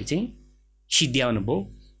उहाँहरूले चाहिँ सिद्ध्याउनु भयो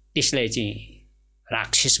त्यसलाई चाहिँ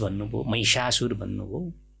राक्षस भन्नुभयो महिषासुर भन्नुभयो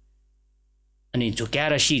अनि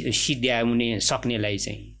झुक्याएर सिद्ध्याउने सक्नेलाई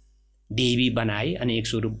चाहिँ देवी बनाए अनि एक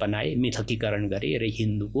स्वरूप बनाए मिथकीकरण गरे र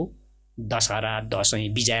हिन्दूको दशहरा दसैँ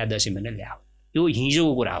विजया दशैँ भनेर ल्यायो यो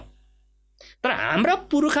हिजोको कुरा हो तर हाम्रा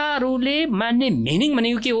पुर्खाहरूले मान्ने मिनिङ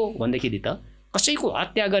भनेको के हो भन्दाखेरि त कसैको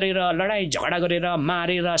हत्या गरेर लडाइँ झगडा गरेर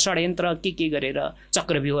मारेर षड्यन्त्र के गरेर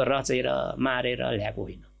चक्रव्यूह रचेर मारेर ल्याएको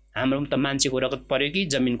होइन हाम्रो त मान्छेको रगत पर्यो कि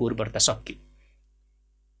जमिनको उर्वरता सक्यो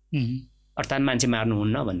अर्थात् मान्छे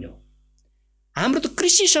मार्नुहुन्न भन्ने हो हाम्रो त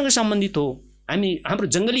कृषिसँग सम्बन्धित हो हाम्रो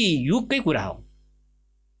जङ्गली युगकै कुरा हो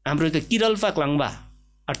हाम्रो त किरल्फा क्लङ्बा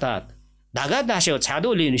अर्थात् धागा दास्यो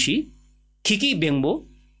छादो लिनुसी खिकी बेङ्बो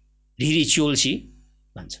ढिरी चोल्सी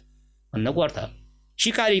भन्छ भन्नको अर्थ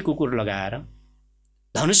शिकारी कुकुर लगाएर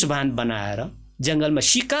धनुष बाण बनाएर जङ्गलमा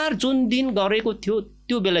शिकार जुन दिन गरेको थियो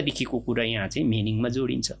त्यो बेलादेखिको कुरा यहाँ चाहिँ मिनिङमा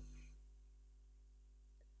जोडिन्छ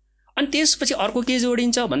अनि त्यसपछि अर्को के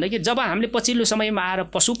जोडिन्छ भन्दाखेरि जब हामीले पछिल्लो समयमा आएर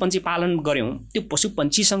पशुपन्छी पालन गऱ्यौँ त्यो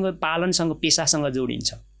पशुपन्छीसँग पालनसँग पेसासँग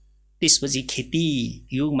जोडिन्छ त्यसपछि खेती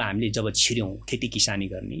युगमा हामीले जब छिर्यौँ खेती किसानी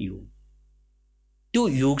गर्ने युग त्यो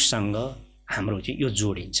युगसँग हाम्रो चाहिँ यो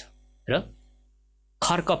जोडिन्छ र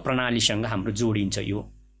खर्क प्रणालीसँग हाम्रो जोडिन्छ यो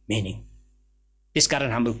मिनिङ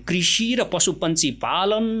त्यसकारण हाम्रो कृषि र पशुपन्छी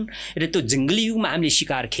पालन र त्यो जङ्गली युगमा हामीले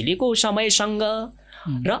शिकार खेलेको समयसँग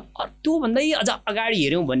र त्यो भन्दै अझ अगाडि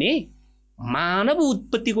हेऱ्यौँ भने मानव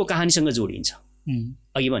उत्पत्तिको कहानीसँग जोडिन्छ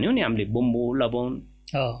अघि भन्यौँ नि हामीले बोम्बो लबोन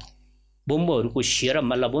बोम्बोहरूको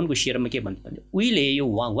सिरममा लबोनको सिरममा के भन्छ भने उहिले यो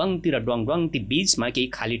वाङतिर डोङडोङती बिचमा केही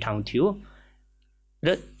खाली ठाउँ थियो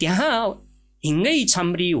र त्यहाँ हिँगै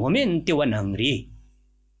छम्री होमेन त्यो नङ्ग्री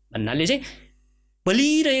भन्नाले चाहिँ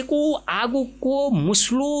बलिरहेको आगोको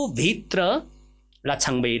मुस्लो भित्र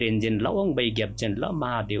लछाङबै रेन्जेन लवङबै ग्याप्जेन ल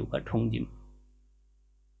महादेवका ठोङजिम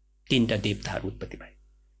तीनटा देवताहरू उत्पत्ति भए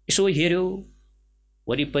यसो हेऱ्यो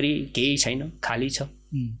वरिपरि केही छैन खाली छ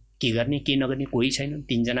के गर्ने के नगर्ने कोही छैन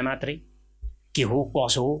तीनजना मात्रै के हो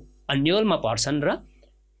कसो हो अन्यलमा पर्छन् र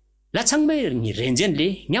लछाङबै रेन्जेनले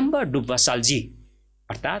न्याम्बा डुब्बा सालजी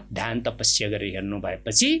अर्थात् ध्यान तपस्या गरेर हेर्नु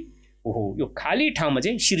भएपछि ओहो यो खाली ठाउँमा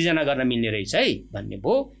चाहिँ सिर्जना गर्न मिल्ने रहेछ है भन्ने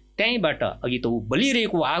भयो त्यहीँबाट अघि त ऊ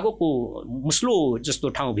बलिरहेको आगोको मुस्लो जस्तो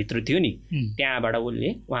ठाउँभित्र थियो नि त्यहाँबाट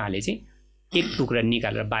उहाँले चाहिँ एक टुक्रा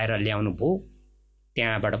निकालेर बाहिर ल्याउनु भयो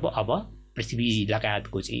त्यहाँबाट पो अब पृथ्वी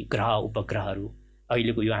लगायतको चाहिँ ग्रह उपग्रहहरू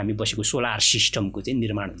अहिलेको यो हामी बसेको सोलर सिस्टमको चाहिँ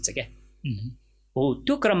निर्माण हुन्छ क्या हो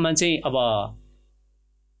त्यो क्रममा चाहिँ अब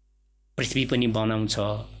पृथ्वी पनि बनाउँछ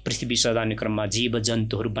पृथ्वी सजाउने क्रममा जीव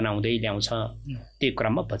जन्तुहरू बनाउँदै ल्याउँछ त्यो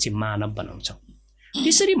क्रममा पछि मानव बनाउँछ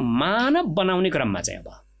त्यसरी मानव बनाउने क्रममा चाहिँ अब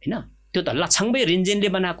हैन त्यो त लछाङबै रेन्जेनले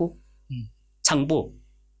बनाएको छाङबो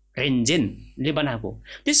रेन्जेनले बनाएको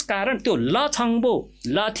त्यसकारण त्यो लछाङबो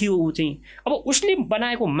ल थियो ऊ चाहिँ अब उसले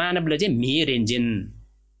बनाएको मानवले चाहिँ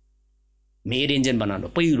मेरेन्जेन बनाउनु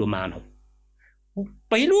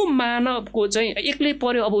पहिलो मानवको चाहिँ एक्लै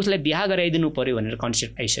पर्यो अब उसलाई बिहा गराइदिनु पर्यो भनेर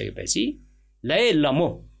कन्सेप्ट आइसकेपछि लय लमो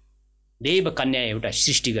देव कन्या एउटा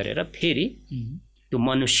सृष्टि गरेर फेरि त्यो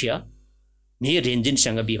मनुष्य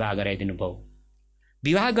मेरेन्जेनसँग विवाह गराइदिनु भयो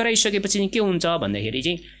विवाह गराइसकेपछि के हुन्छ भन्दाखेरि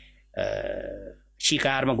चाहिँ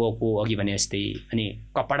शिकारमा गएको अघि भने जस्तै अनि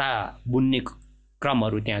कपडा बुन्ने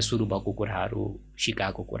क्रमहरू त्यहाँ सुरु भएको कुराहरू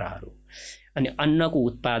सिकाएको कुराहरू अनि अन्नको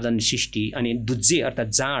उत्पादन सृष्टि अनि दुज्जे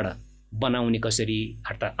अर्थात् जाँड बनाउने कसरी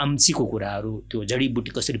अर्थात् आम्चीको कुराहरू त्यो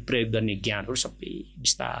जडीबुटी कसरी प्रयोग गर्ने ज्ञानहरू सबै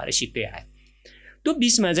बिस्तारै सिक्दै आयो त्यो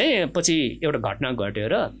बिचमा चाहिँ पछि एउटा घटना घट्यो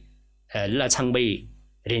र लछाङबै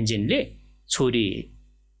रेन्जेनले छोरी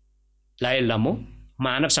लय लमो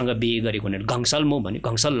मानवसँग बिहे गरेको हुनाले घङसलमो भने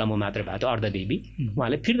घङसल लमो मात्र भएको थियो अर्धदेवी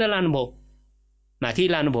उहाँले फिर्ता लानुभयो माथि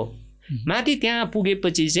लानुभयो माथि त्यहाँ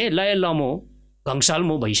पुगेपछि चाहिँ लय लमो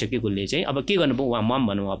घङसलमो भइसकेकोले चाहिँ अब के गर्नुभयो उहाँ मम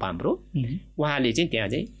भनौँ अब हाम्रो उहाँले चाहिँ त्यहाँ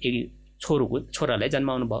चाहिँ एक छोरालाई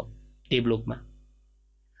जन्माउनु भयो देवलोकमा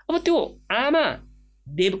अब त्यो आमा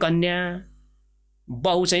देवकन्या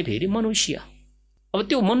बाउ चाहिँ फेरि मनुष्य अब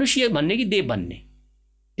त्यो मनुष्य भन्ने कि देव भन्ने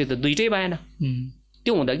त्यो त दुइटै भएन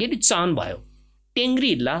त्यो हुँदाखेरि चन भयो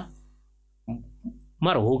टेङ्ग्री ला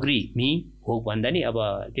मर होग्री मी होग भन्दा नि अब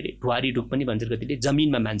के अरे ढुवारी ढुक पनि भन्छ कतिले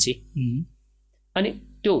जमिनमा मान्छे अनि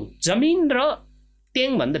त्यो जमिन र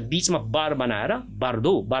टेङ भन्दा बिचमा बार बनाएर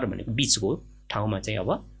बारदो बार भनेको बिचको ठाउँमा चाहिँ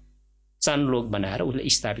अब चनलोक बनाएर उसले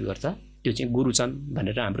स्थापित गर्छ त्यो चाहिँ गुरुचन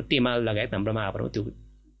भनेर हाम्रो तेमाल लगायत हाम्रो महाभारतमा त्यो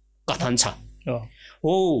कथन छ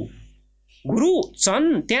हो गुरु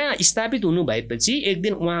चन त्यहाँ स्थापित हुनु भएपछि एक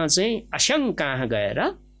दिन उहाँ चाहिँ अस्याङ कहाँ गएर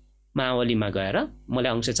मावलीमा गएर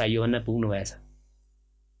मलाई अंश चाहियो भन्न पुग्नु भएछ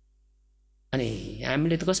अनि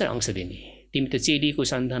हामीले त कसरी अंश दिने तिमी त चेलीको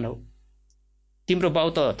सन्तान हौ तिम्रो बाउ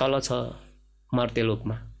त तल छ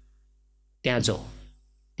मर्तेलोकमा त्यहाँ जाऊ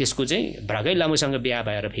त्यसको चाहिँ भ्रागै लामोसँग बिहा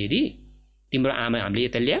भएर फेरि तिम्रो आमा हामीले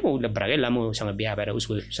यता ल्यायौँ उसले भ्रागै लामोसँग बिहा भएर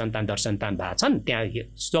उसको सन्तान दर्सन्तान भएको छन् त्यहाँ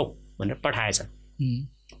जाऊ भनेर पठाएछन्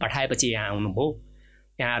पठाएपछि यहाँ आउनुभयो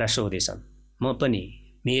यहाँ आएर सोधेछन् म पनि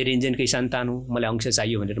मेरो इन्जिनकै सन्तान हुँ मलाई अंश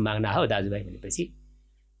चाहियो भनेर माग्न आयो दाजुभाइ भनेपछि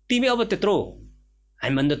तिमी अब त्यत्रो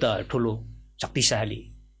हामीभन्दा त ठुलो शक्तिशाली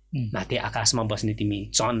माथि आकाशमा बस्ने तिमी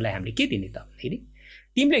चनलाई हामीले के दिने त भन्दाखेरि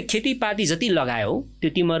तिमीले खेतीपाती जति लगायौ त्यो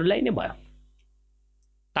तिमीहरूलाई नै भयो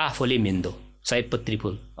ताफोले मेन्दो सयपत्री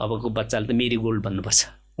फुल अबको बच्चाले त मेरी गोल्ड भन्नुपर्छ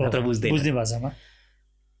नत्र बुझ्दैन बुझ्ने भाषामा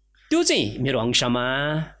त्यो चाहिँ मेरो अंशमा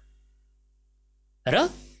र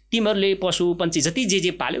तिमीहरूले पशु पन्छी जति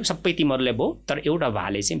जे पाल्यौ सबै तिमीहरूले भयो तर एउटा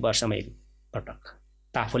भाले चाहिँ वर्षमा एक पटक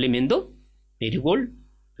ताफोले मेन्दो मेरी गोल्ड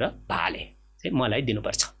र भाले चाहिँ मलाई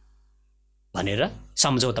दिनुपर्छ भनेर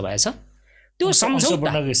सम्झौता भएछ त्यो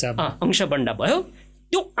सम्झौता अंश बन्डा भयो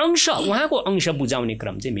त्यो अंश उहाँको अंश बुझाउने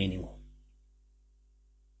क्रम चाहिँ मेनिङ हो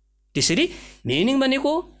त्यसरी मेनिङ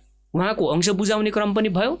भनेको उहाँको अंश बुझाउने क्रम पनि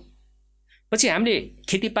भयो पछि हामीले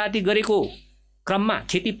खेतीपाती गरेको क्रममा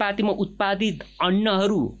खेतीपातीमा उत्पादित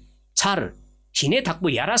अन्नहरू छर छिने थक्पु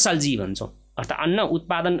यारा सालजी भन्छौँ अर्थात् अन्न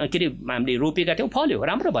उत्पादन के अरे हामीले रोपेका थियौँ फल्यो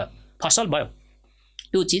राम्रो भयो फसल भयो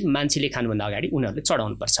त्यो चिज मान्छेले खानुभन्दा अगाडि उनीहरूले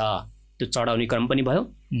चढाउनुपर्छ त्यो चढाउने क्रम पनि भयो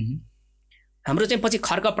हाम्रो चाहिँ पछि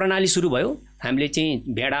खर्क प्रणाली सुरु भयो हामीले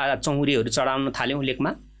चाहिँ भेडा चौरीहरू चढाउन थाल्यौँ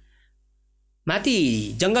लेकमा माथि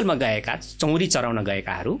जङ्गलमा गएका चौरी चराउन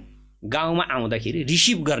गएकाहरू गाउँमा आउँदाखेरि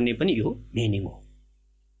रिसिभ गर्ने पनि यो मेनिङ हो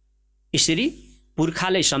यसरी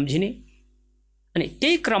पुर्खालाई सम्झिने अनि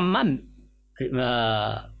त्यही क्रममा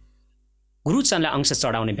गुरुचनलाई अंश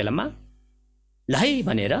चढाउने बेलामा ल है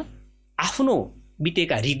भनेर आफ्नो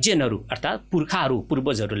बितेका रिग्जेनहरू अर्थात् पुर्खाहरू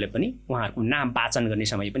पूर्वजहरूले पनि उहाँहरूको नाम वाचन गर्ने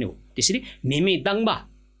समय पनि हो त्यसरी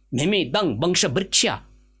मेमेदङ वंश वृक्ष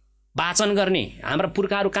वाचन गर्ने हाम्रा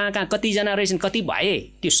पुर्खाहरू कहाँ कहाँ कतिजना रहेछन् कति भए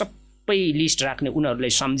त्यो सबै लिस्ट राख्ने उनीहरूलाई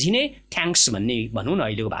सम्झिने थ्याङ्क्स भन्ने भनौँ न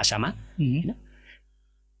अहिलेको भाषामा होइन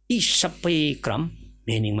यी सबै क्रम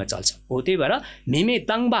मेनिङमा चल्छ हो त्यही भएर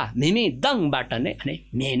मेमेदङबाट नै अनि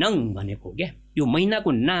मेनङ भनेको हो क्या यो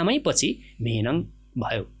महिनाको नामै पछि मेनङ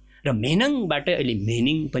भयो र मेनङबाट अहिले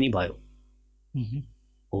मेनिङ पनि भयो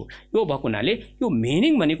हो यो भएको हुनाले यो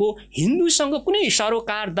मेनिङ भनेको हिन्दूसँग कुनै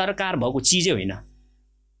सरोकार दरकार भएको चिजै होइन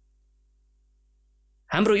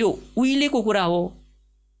हाम्रो यो उहिलेको कुरा हो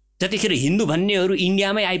जतिखेर हिन्दू भन्नेहरू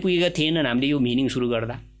इन्डियामै आइपुगेका थिएनन् हामीले यो मिनिङ सुरु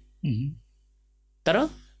गर्दा तर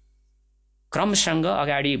क्रमसँग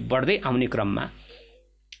अगाडि बढ्दै आउने क्रममा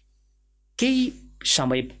केही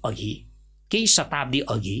समय अघि केही शताब्दी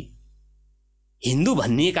अघि हिन्दू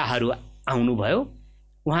भन्नेकाहरू आउनुभयो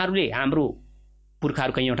उहाँहरूले हाम्रो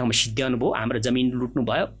पुर्खाहरू कहीँ ठाउँमा सिद्ध्याउनु भयो हाम्रो जमिन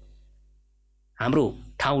लुट्नुभयो हाम्रो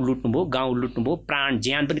ठाउँ लुट्नुभयो गाउँ लुट्नुभयो प्राण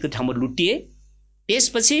ज्यान पनि कति ठाउँमा लुटिए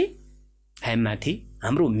त्यसपछि हामीमाथि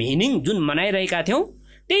हाम्रो मेनिङ जुन मनाइरहेका थियौँ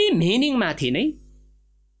त्यही मेनिङमाथि नै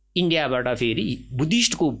इन्डियाबाट फेरि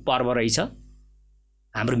बुद्धिस्टको पर्व रहेछ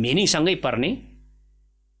हाम्रो मेनिङसँगै पर्ने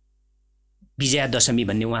विजयादशमी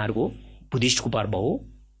भन्ने उहाँहरूको बुद्धिस्टको पर्व हो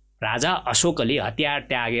राजा अशोकले हतियार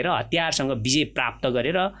त्यागेर हतियारसँग विजय प्राप्त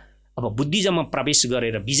गरेर अब बुद्धिज्ममा प्रवेश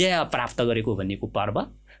गरेर विजय प्राप्त गरेको भन्नेको पर्व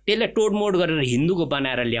त्यसलाई तोडमोड गरेर हिन्दूको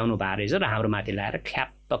बनाएर ल्याउनु भएको रहेछ र हाम्रो माथि ल्याएर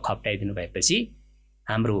ठ्याप्प खप्टाइदिनु भएपछि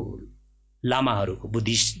हाम्रो लामाहरूको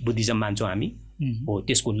बुद्धिज्म मान्छौँ हामी हो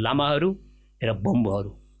त्यसको लामाहरू र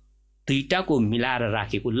बोम्बहरू दुईटाको मिलाएर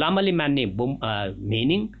राखेको लामाले मान्ने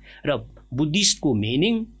मेनिङ र बुद्धिस्टको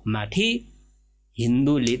मेनिङ माथि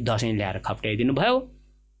हिन्दूले दसैँ ल्याएर खप्टाइदिनु भयो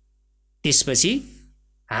त्यसपछि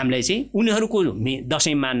हामीलाई चाहिँ उनीहरूको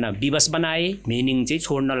दसैँ मान्न दिवस बनाए मेनिङ चाहिँ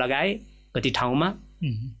छोड्न लगाए कति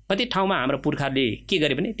ठाउँमा हाम्रो पुर्खाहरूले के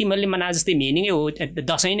गरे भने तिमीहरूले मनाए जस्तै मेनिङै हो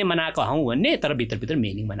दसैँ नै मनाएको हौ भन्ने तर भित्रभित्र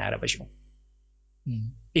मेनिङ मनाएर बस्यौँ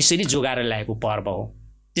यसरी जोगाएर ल्याएको पर्व हो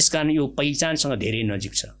त्यसकारण यो पहिचानसँग धेरै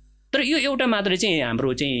नजिक छ तर यो एउटा मात्र चाहिँ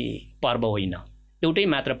हाम्रो चाहिँ पर्व होइन एउटै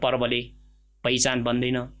मात्र पर्वले पहिचान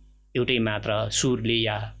बन्दैन एउटै मात्र सुरले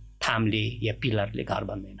या थामले या पिलरले घर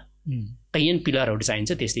बन्दैन कैयन पिलरहरू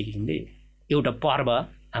चाहिन्छ त्यस्तै किसिमले एउटा पर्व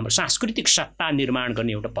हाम्रो सांस्कृतिक सत्ता निर्माण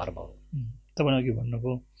गर्ने एउटा पर्व हो तपाईँले अघि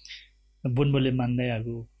भन्नुभयो बुनबोले मान्दै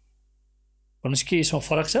आएको भन्नुहोस् के यसमा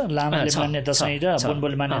फरक छ लामाले मान्ने दसैँ र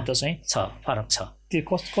बुनबोले मान्ने दसैँ छ फरक छ त्यो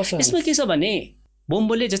कसो यसमा के छ भने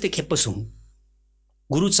बोम्बोले जस्तै खेप्पसुङ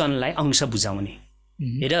गुरुचनलाई अंश बुझाउने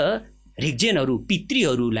र रेग्जेनहरू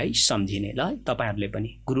पितृहरूलाई सम्झिने ल तपाईहरुले पनि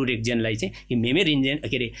गुरु रेग्जेनलाई चाहिँ यो मेमे रिन्जेन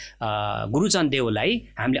के अरे गुरुचन देवलाई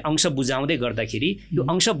हामीले अंश बुझाउँदै गर्दाखेरि यो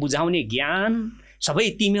अंश बुझाउने ज्ञान सबै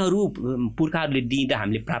तिमीहरू पुर्खाहरूले दिँदा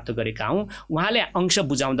हामीले प्राप्त गरेका हौं उहाँले अंश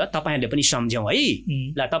बुझाउँदा तपाईहरुले पनि सम्झ्यौ है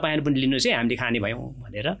ल तपाईहरु पनि लिनुस् है हामीले खाने भयौं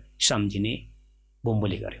भनेर सम्झिने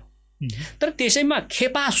बोम्बोले गर्यो तर त्यसैमा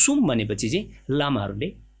खेपासुम भनेपछि चाहिँ लामाहरूले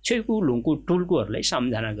छैकु लुङकु टुल्कुहरूलाई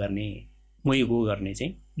सम्झना गर्ने मोइगु गर्ने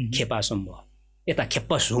चाहिँ खेपासुम भयो यता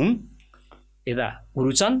खेप्पसुङ यता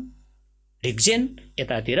गुरुचन रिग्जेन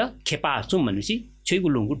यतातिर खेपासुम भनेपछि छैकु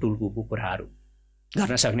लुङकु टुल्कुको कुराहरू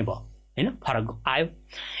गर्न सक्ने भयो हैन फरक आयो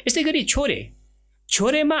यस्तै गरी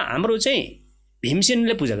छोरेमा हाम्रो चाहिँ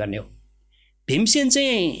भीमसेनले पूजा गर्ने हो भीमसेन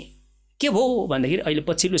चाहिँ के भयो भन्दाखेरि अहिले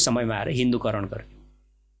पछिल्लो समयमा आएर हिन्दूकरण गर्यो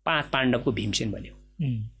 5 पाण्डवको भीमसेन बन्यो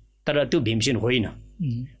तर त्यो भीमसेन होइन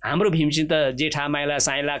हाम्रो भीमसेन त जेठा माइला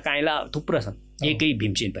साइला काइला थुप्रो छन् एकै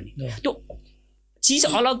भीमसेन पनि त्यो चीज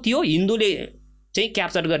अलग थियो हिन्दूले चाहिँ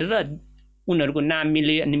क्याप्चर गरेर उनीहरुको नाम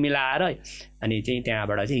मिलाएर अनि चाहिँ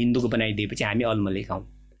त्यहाँबाट चाहिँ हिन्दूको बनाइदिएपछि हामी अलमले खाउँ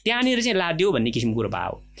त्यहाँनिर चाहिँ लादियो भन्ने किसिमको कुरा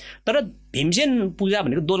भयो तर भीमसेन पूजा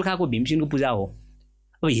भनेको दोलखाको भीमसेनको पूजा हो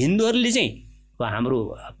अब हिन्दूहरुले चाहिँ अब हाम्रो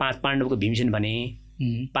 5 पाण्डवको भीमसेन भने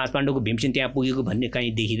 5 पाण्डवको भीमसेन त्यहाँ पुगेको भन्ने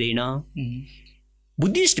कहीं देखिदैन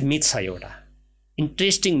बुद्धिस्ट मिथ छ एउटा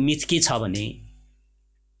इन्ट्रेस्टिङ मिथ के छ भने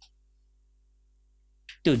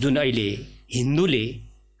त्यो जुन अहिले हिन्दूले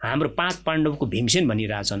हाम्रो 5 पाण्डवको भीमसेन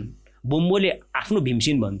भनिरहेछन् बोम्बोले आफ्नो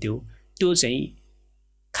भीमसेन भन्थ्यो त्यो चाहिँ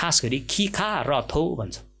खास गरी खिखा रथो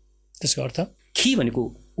भन्छ त्यसको अर्थ खी भनेको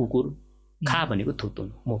कुकुर खा भनेको थुतुन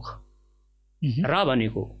मुख र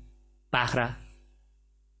भनेको बाख्रा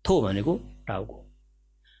थो भनेको टाउको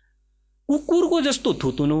कुकुरको जस्तो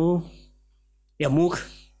थुतुनो या मुख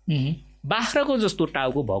बाख्राको जस्तो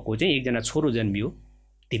टाउको भएको चाहिँ एकजना छोरो जन्मियो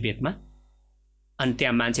तिब्बतमा अनि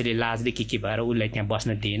त्यहाँ मान्छेले लाजले के भएर उसलाई त्यहाँ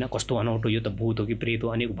बस्न दिएन कस्तो अनौठो यो त भूत हो कि प्रेत हो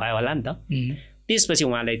अनेक भयो होला नि त त्यसपछि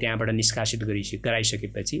उहाँलाई त्यहाँबाट निष्कासित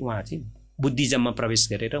गराइसकेपछि उहाँ चाहिँ बुद्धिज्ममा प्रवेश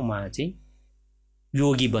गरेर उहाँ चाहिँ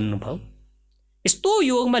योगी बन्नुभयो यस्तो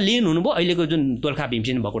योगमा लीन हुनुभयो अहिलेको जुन दोलखा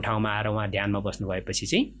भीमसेन भएको ठाउँमा आएर उहाँ ध्यानमा बस्नु भएपछि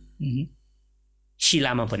चाहिँ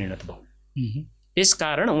शिलामा परिणत भयो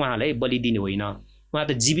त्यसकारण उहाँलाई बलि दिने होइन उहाँ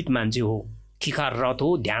त जीवित मान्छे हो खिखार रथ हो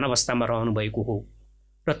ध्यान अवस्थामा रहनु भएको हो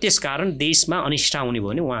र त्यसकारण देशमा अनिष्ट हुने भयो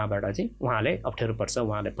भने उहाँबाट चाहिँ उहाँलाई अप्ठ्यारो पर्छ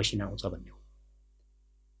उहाँलाई पसिना आउँछ भन्ने हो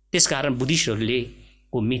त्यसकारण बुद्धिस्टहरूले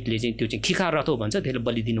को मिथले चाहिँ त्यो चाहिँ खिखार रथ हो भन्छ त्यसले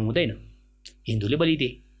बलि दिनु हुँदैन हिन्दूले बलि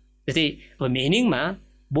दिए जस्तै अब मेनिङमा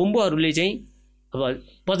बोम्बोहरूले चाहिँ अब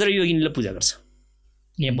वज्रयोगिनीलाई पूजा गर्छ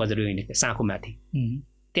यहाँ वज्रयोगिनी साँको माथि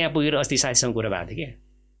त्यहाँ पुगेर अस्ति साथीसँग कुरा भएको थियो क्या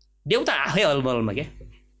देउता आफै अलमलमा क्या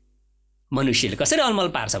मनुष्यले कसरी अलमल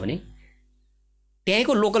पार्छ भने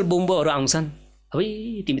त्यहीँको लोकल बोम्बोहरू आउँछन् है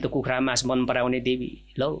तिमी त कुखुरा मासु मन पराउने देवी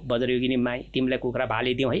लौ वज्रयोगिनी माई तिमीलाई कुखुरा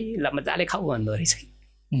भालिदिउँ है ल मजाले खाऊ भन्दो रहेछ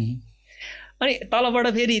अनि तलबाट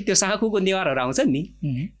फेरि त्यो साँखुको नेवारहरू आउँछन् नि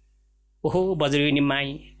ओहो वज्रयोगिनी माई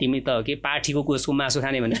तिमी त के पाठीको कोषको मासु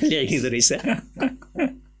खाने भनेर ल्याइदिँदो रहेछ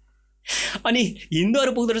अनि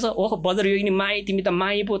हिन्दूहरू पुग्दो रहेछ ओहो वज्रयोगिनी माई तिमी त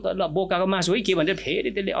माई पो त ल बोकाको मासु है के भन्छ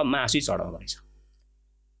फेरि त्यसले अब मासु चढाउँदो रहेछ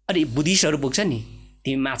अनि बुद्धिस्टहरू पुग्छ नि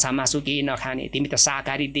तिमी माछा मासु केही नखाने तिमी त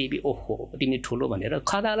शाकाहारी देवी ओहो तिमी ठुलो भनेर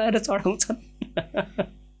खदा लगाएर चढाउँछन्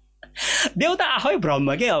देउता आफै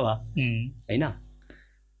ब्रह्म के अब हैन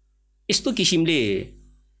यस्तो किसिमले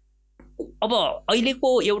अब अहिलेको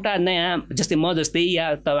एउटा नयाँ जस्तै म जस्तै या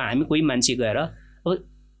त हामी कोही मान्छे गएर अब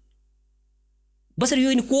बसेर यो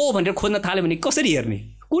को भनेर खोज्न थाल्यो भने कसरी हेर्ने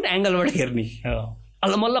कुन एंगलबाट हेर्ने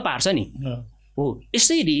अलमल्ल पार्छ नि हो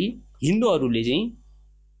यसरी हिन्दूहरूले चाहिँ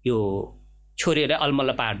यो छोरेलाई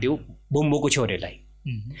अलमल्ल पार्दियो बोम्बोको छोरेलाई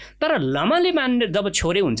तर लामाले मान्ने जब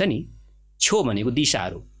छोरे हुन्छ नि छो भनेको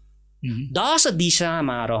दिशाहरू 10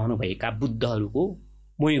 दिशामा रहनुभएका बुद्धहरूको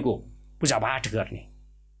मोयको पूजापाठ गर्ने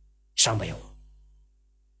समय हो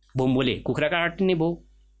बोम्बोले कुखुरा काट्ने भयो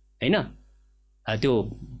हैन त्यो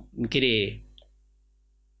के रे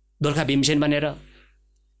दोलखा भीमसेन भनेर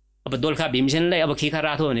अब दोलखा भीमसेनलाई अब खिखा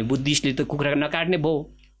राथो भने बुद्धिस्टले त कुखुरा नकाट्ने भयो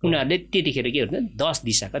उनीहरूले त्यतिखेर के गर्छ 10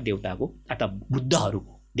 दिशाका देवताको अथवा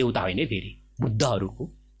बुद्धहरूको देवता होइन फेरि बुद्धहरूको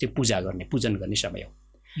चाहिँ पूजन गर्ने समय हो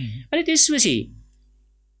अनि त्यसपछि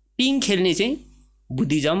पिङ खेल्ने चाहिँ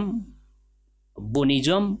बुद्धिज्म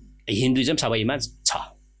बोनिज्म हिन्दुइज्म सबैमा छ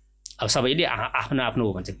अब सबैले आफ्नो आफ्नो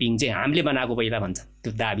हो भन्छ पिङ चाहिँ हामीले बनाएको पहिला भन्छ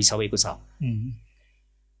त्यो दाबी सबैको छ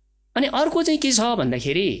अनि अर्को चाहिँ के छ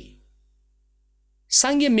भन्दाखेरि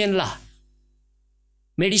सांगे मेनला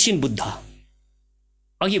मेडिसिन बुद्ध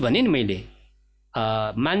अघि भने नि मैले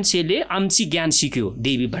मान्छेले आम्ची ज्ञान सिक्यो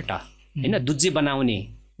देवीबाट हैन दुज्जे बनाउने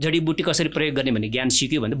जडीबुटी कसरी प्रयोग गर्ने भन्ने ज्ञान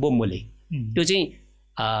सिक्यो भने बोम्बोले त्यो चाहिँ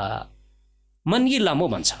मनगी लमो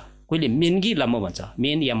भन्छ कोहीले मेनगी लमो भन्छ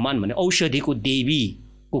मेन या मन भने औषधिको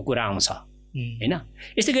देवीको कुरा आउँछ हैन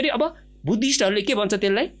यसै गरी अब बुद्धिस्टहरूले के भन्छ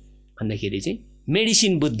त्यसलाई भन्दाखेरि चाहिँ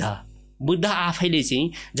मेडिसिन बुद्ध आफैले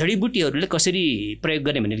चाहिँ जडीबुटीहरूले कसरी प्रयोग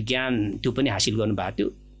गर्ने भनेर ज्ञान त्यो पनि हासिल गर्नुभएको थियो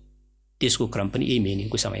त्यसको क्रम पनि यही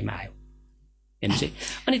मेनिङको समयमा आयो हेर्नुहोस् है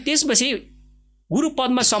अनि त्यसपछि गुरु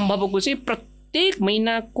पद्म सम्भवको चाहिँ प्रत्येक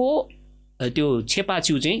महिनाको त्यो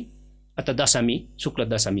छेपाच्यु चाहिँ अथवा दशमी शुक्ल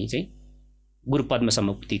दशमी चाहिँ गुरु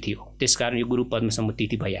पद्मसम्मको तिथि हो त्यसकारण यो गुरु पद्मसम्म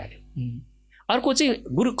तिथि भइहाल्यो अर्को चाहिँ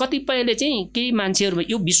गुरु कतिपयले चाहिँ केही मान्छेहरूमा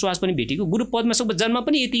यो विश्वास पनि भेटेको गुरु पद्मसम्मको जन्म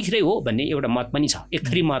पनि यतिखेरै हो भन्ने एउटा मत पनि छ एक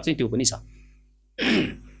थरी मत चाहिँ त्यो पनि छ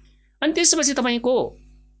अनि त्यसपछि तपाईँको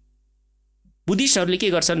बुद्धिस्टहरूले के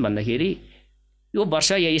गर्छन् भन्दाखेरि यो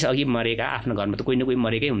वर्ष या यसअघि मरेका आफ्नो घरमा त कोही न कोही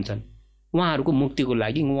मरेकै हुन्छन् उहाँहरूको मुक्तिको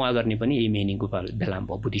लागि मुवा गर्ने पनि यही मेनिङको बेलामा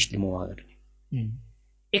भयो बुद्धिस्टले मुवा गर्ने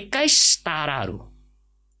 21 ताराहरू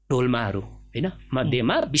ढोलमाहरू हैन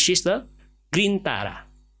मध्येमा विशेष त ग्रीन तारा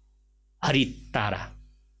हरित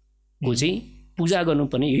ताराको चाहिँ पूजा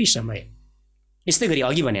गर्नुपर्ने यही समय यस्तै गरी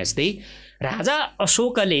अघि भने जस्तै राजा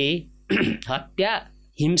अशोकले हत्या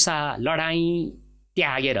हिंसा लडाईँ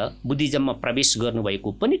त्यागेर बुद्धिज्ममा प्रवेश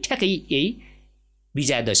गर्नुभएको पनि ठ्याक्कै यही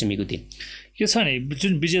विजयादशमीको दिन यो छ नि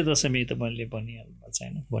जुन विजयादशमी तपाईँले भनिहाल्नु भएको छ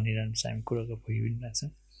होइन भनिरहनु छ हामी कुराको भइरहेको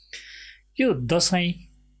छ यो दसैँ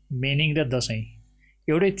मेनिङ र दसैँ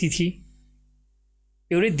एउटै तिथि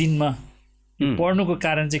एउटै दिनमा पढ्नुको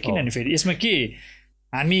कारण चाहिँ किन नि फेरि यसमा के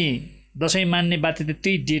हामी दसैँ मान्ने बाध्यता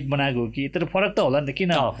त्यही डेट बनाएको हो कि तर फरक त होला नि त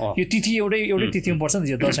किन यो तिथि एउटै तिथिमा पर्छ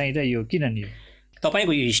नि यो दसैँ र यो किन नि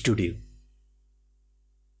तपाईँको यो स्टुडियो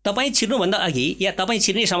तपाईँ छिर्नुभन्दा अघि या तपाईँ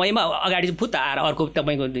छिर्ने समयमा अगाडि फुत्त आएर अर्को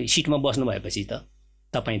तपाईँको सिटमा बस्नु भएपछि त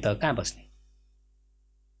तपाईँ त कहाँ बस्ने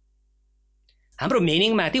हाम्रो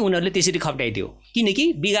मेनिङमाथि उनीहरूले त्यसरी खप्टाइदियो किनकि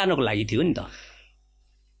बिगार्नको लागि थियो नि त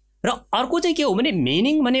र अर्को चाहिँ के हो भने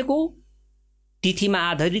मेनिङ भनेको तिथिमा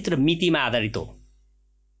आधारित र मितिमा आधारित हो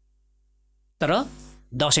तर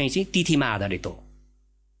दसैँ चाहिँ तिथिमा आधारित हो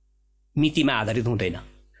मितिमा आधारित हुँदैन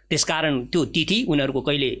त्यसकारण त्यो तिथि उनीहरूको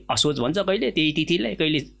कहिले असोज भन्छ कहिले त्यही तिथिलाई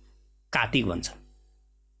कहिले कार्तिक भन्छ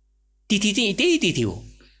तिथि चाहिँ त्यही तिथि हो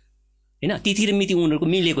हैन तिथि र मिति उनीहरूको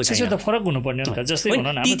मिलेको छैन त फरक हुनुपर्ने हो नि त जस्तै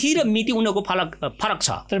भनौँ न तिथि र मिति उनीहरूको फरक छ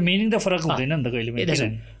तर मेनिङ त फरक हुँदैन नि त कहिले पनि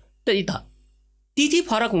त्यही त तिथि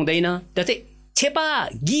फरक हुँदैन जस्तै छेपा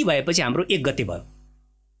गी भएपछि हाम्रो 1 गते भयो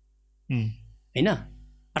हैन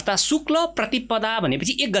अर्थात् शुक्ल प्रतिपदा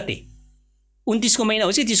भनेपछि 1 गते 29 को महिना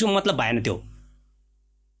होस् त्यसको मतलब भएन त्यो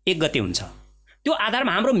 1 गते हुन्छ त्यो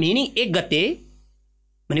आधारमा हाम्रो मेनिङ 1 गते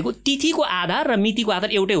भनेको तिथिको आधार र मितिको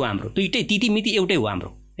आधार एउटै हो हाम्रो दुईटै तिथि मिति एउटै हो हाम्रो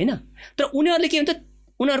हैन तर उनीहरूले के भन्छ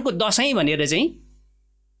उनीहरूको दसैँ भनेर चाहिँ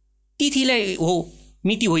तिथिलाई हो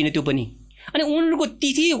मिति होइन त्यो पनि अनि उनीहरूको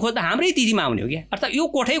तिथि खोज्दा हाम्रै तिथिमा आउने हो क्या अर्थात् यो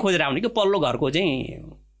कोठै खोजेर आउने कि पल्लो घरको चाहिँ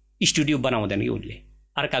स्टुडियो बनाउँदैन कि उसले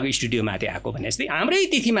अर्काको स्टुडियो माथि आएको भने जस्तै हाम्रै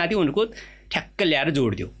तिथिमाथि उनीहरूको ठ्याक्क ल्याएर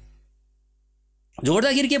जोडिदियो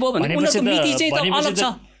जोड्दाखेरि के भयो भने उनीहरूको मिति चाहिँ त अलग छ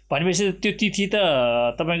भनेपछि त्यो तिथि त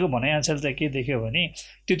तपाईँको भनाइअनुसार चाहिँ के देख्यो भने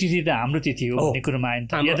त्यो तिथि त हाम्रो तिथि हो भन्ने कुरोमा आयो नि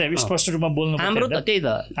त या त स्पष्ट रूपमा बोल्नु हाम्रो त त्यही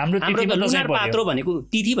त हाम्रो लुनार पात्रो भनेको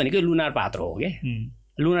तिथि भनेको लुनार पात्रो हो क्या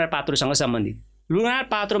लुनार पात्रोसँग सम्बन्धित लुनार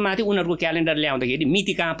पात्रोमाथि उनीहरूको क्यालेन्डर ल्याउँदाखेरि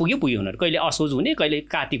मिति कहाँ पुग्यो उनीहरू कहिले असोज हुने कहिले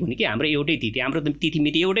कार्तिक हुने कि हाम्रो एउटै तिथि हाम्रो त तिथि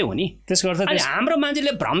मिति एउटै हो नि त्यसको अर्थ अनि हाम्रो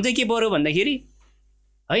मान्छेले भ्रम चाहिँ के पर्यो भन्दाखेरि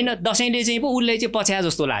होइन दसैँले चाहिँ पो उसले चाहिँ पछ्या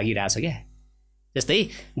जस्तो लागिरहेछ क्या जस्तै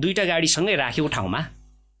दुईवटा गाडी सँगै राखेको ठाउँमा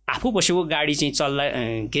आफू बसेको गाडी चाहिँ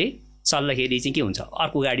चल्दाखेरि चाहिँ के हुन्छ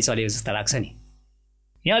अर्को गाडी चलेको जस्तो लाग्छ नि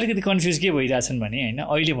यहाँ अलिकति कन्फ्युज के भइरहेछन् भने होइन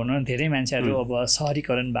अहिले भनौँ न धेरै मान्छेहरू अब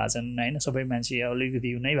सहरीकरण भएको छन् होइन सबै मान्छे अलिकति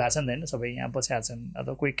नै भएको छन् होइन सबै यहाँ बसेका छन्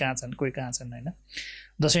अथवा कोही कहाँ छन् होइन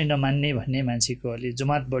दसैँ नमान्ने भन्ने मान्छेको अलि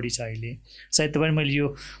जमात बढी छ अहिले सायद तपाईँ मैले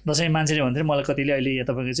यो दसैँ मान्छेले भन्दाखेरि मलाई कतिले अहिले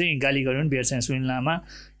तपाईँको चाहिँ गाली गर्नु पनि बेर छैन सुनिल लामा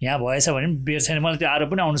यहाँ भएछ भने पनि बेर छैन मलाई त्यो आरोप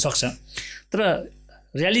पनि आउन सक्छ तर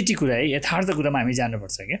रियालिटी कुरा है यथार्थ कुरामा हामी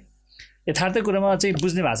जानुपर्छ क्या यथार्थ कुरामा चाहिँ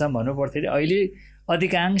बुझ्ने भाषामा भन्नुपर्दाखेरि अहिले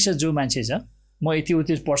अधिकांश जो मान्छे छ म यति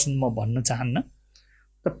उति पर्सेन्ट म भन्न चाहन्न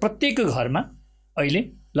तर प्रत्येकको घरमा अहिले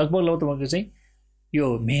लगभग तपाईँको चाहिँ यो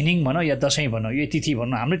मेनिङ भनौँ या दसैँ भनौँ यो तिथि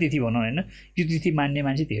भनौँ हाम्रो तिथि भनौँ होइन यो तिथि मान्ने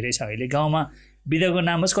मान्छे धेरै छ अहिले गाउँमा बिदाको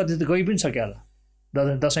नाम होस् कति त गइ पनि सक्यो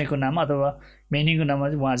होला दसैँको नाम अथवा मेनिङको नाममा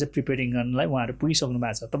चाहिँ उहाँ चाहिँ प्रिपेरिङ गर्नलाई उहाँहरू पुगिसक्नु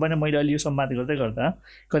भएको छ तपाईँले मैले अहिले यो संवाद गर्दा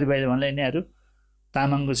कतिपयले भन्ला यिनीहरू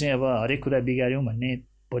तामाङको चाहिँ अब हरेक कुरा बिगार्यौँ भन्ने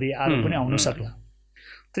भोलि आरोप पनि आउन सक्ला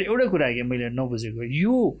तर एउटा कुरा के मैले नबुझेको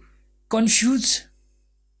यो कन्फ्युज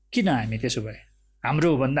किन हामी त्यसो भए हाम्रो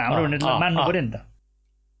भन्दा हाम्रो मान्नु पऱ्यो नि त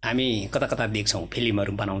हामी कता कता देख्छौँ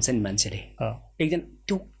फिल्महरू बनाउँछ नि मान्छेले एकजना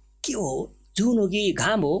त्यो के हो जुन हो कि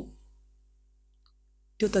घाम हो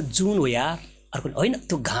त्यो त जुन हो यार अर्को होइन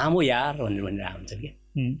त्यो घाम हो यार भनेर हुन्छ कि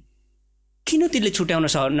किन त्यसले छुट्याउन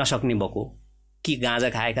नसक्ने भएको कि गाँजा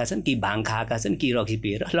खाएका छन् कि भाङ खाएका छन् कि रक्सी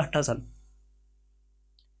पिएर लट्ठ छन्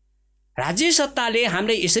राज्य सत्ताले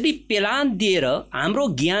हामीलाई यसरी पेलान दिएर हाम्रो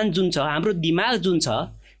ज्ञान जुन छ हाम्रो दिमाग जुन छ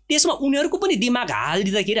त्यसमा उनीहरूको पनि दिमाग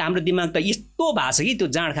हालिदिँदाखेरि हाम्रो दिमाग त यस्तो भएको छ कि त्यो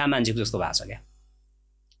जाँड खा मान्छेको जस्तो भएको छ क्या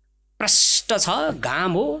प्रष्ट छ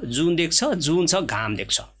घाम हो जुन देख्छ जुन छ घाम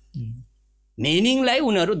देख्छ मिनिङलाई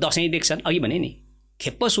उनीहरू दसैँ देख्छन् अघि भने नि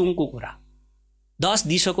खेप्पसुङको कुरा 10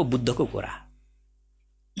 दिशको बुद्धको कुरा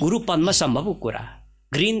गुरु पद्म सम्भवको कुरा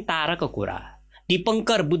ग्रीन ताराको कुरा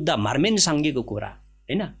दीपङ्कर बुद्ध मर्मेन सङ्गेको कुरा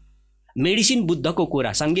हैन मेडिसिन बुद्धको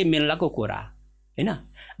कुरा सङ्गे मेल्लाको कुरा हैन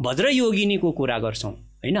भद्र योगिनीको कुरा गर्छौं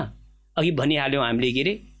हैन अघि भनिहाल्यौं हामीले के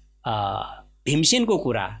रे भीमसेनको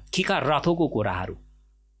कुरा खिका रथोको कुराहरू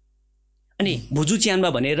अनि भुजु च्यानमा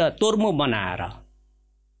भनेर तोर्मो बनाएर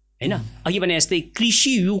हैन अघि भने जस्तै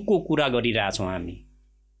कृषि युगको कुरा गरिरहेछौं हामी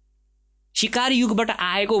शिकारी युगबाट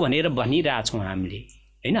आएको भनेर भनिरहेछौं हामीले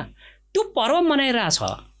हैन त्यो पर्व मनाइरहेछ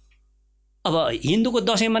अब हिन्दूको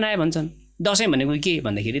दशैं मनाए भन्छन् दशैं भनेको के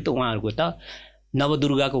भन्दाखेरि त उहाँहरुको त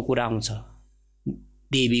नवदुर्गाको कुरा आउँछ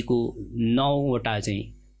देवीको 9 वटा चाहिँ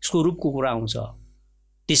स्वरूपको कुरा आउँछ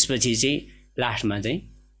त्यसपछि चाहिँ लास्टमा चाहिँ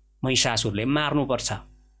महिषासुरले मार्नु पर्छ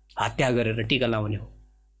हत्या गरेर टीका लाउने हो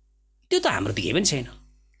त्यो त हाम्रो त के पनि छैन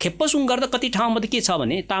खेप्पसुङ गर्दा कति ठाउँमा त के छ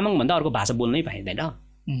भने तामाङ भन्दा अर्को भाषा बोल्नै पाइदैन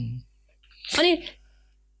अनि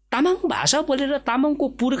तामाङ भाषा बोलेर तामाङको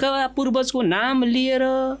पूर्वजको नाम लिएर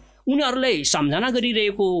उनीहरूलाई सम्झना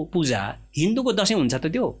गरिरहेको पूजा हिन्दूको दशैं हुन्छ त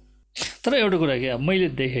त्यो तर एउटा कुरा के मैले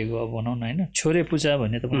देखेको अब भनौँ न हैन छोरे पूजा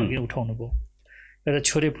भन्ने त मलाई उठाउनु भयो एउटा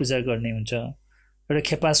छोरे पूजा गर्ने हुन्छ एउटा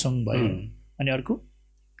खेपासुङ भयो अनि अर्को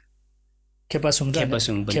खेपासुङ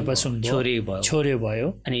छोरे भयो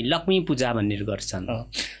अनि लक्ष्मी पूजा भन्ने गर्छन्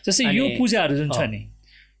जस्तै यो पूजाहरू जुन छ नि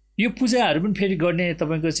यो पूजाहरू पनि फेरि गर्ने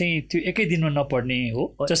तपाईको चाहिँ त्यो एकै दिनमा नपर्ने हो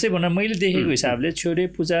जस्तै भन्न मैले देखेको हिसाबले छोरे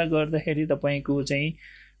पूजा गर्दाखेरि तपाईको चाहिँ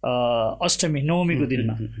अष्टमी नवमीको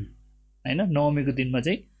दिनमा हैन नवमीको दिनमा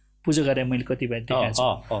चाहिँ पूजा गरे मैले कतिपय देखेको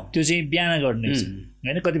छु त्यो चाहिँ बिहान गर्ने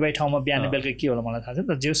हैन कतिपय ठाउँमा बिहान बेलुका के होला मलाई थाहा छैन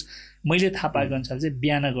तर जस मैले थाहा पाएको अनुसार चाहिँ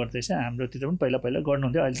बिहान गर्दैछ हाम्रोतिर पनि पहिला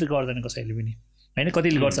गर्नुहुन्थ्यो अहिले त गर्दैन कसैले पनि हैन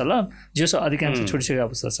कतिले गर्छ ल जस अधिकांश छोडिसकेको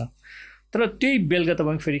अवस्था छ तर त्यही बेलुका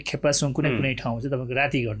तपाईको फेरि खेपासुङ कुनै कुनै ठाउँ चाहिँ तपाईको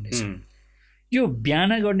राति गर्नेछ यो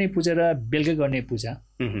बिहान गर्ने पूजा र बेलुका गर्ने पूजा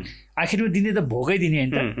आखिरमा दिने त भोगै दिने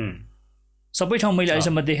हैन त सबै ठाउँ मैले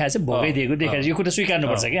अहिलेसम्म देखाएको चाहिँ भोगै दिएको देखाएर यो कुरा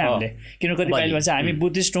स्वीकार्नुपर्छ क्या हामीले किन कतिपय भन्छ हामी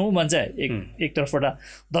बुद्धिस्ट हौँ भन्छ एक तर्फबाट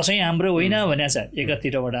दशैं हाम्रो होइन भनेको छ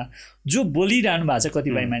एकातिरबाट जो बोलिरहनु भएको छ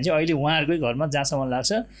कतिपय मान्छे अहिले उहाँहरूकै घरमा जहाँसम्म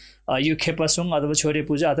लाग्छ यो खेपासुङ अथवा छोरे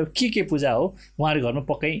पूजा अथवा के पूजा हो उहाँहरूको घरमा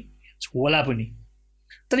पक्कै होला पनि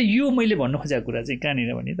तर यो मैले भन्नु खोजेको कुरा चाहिँ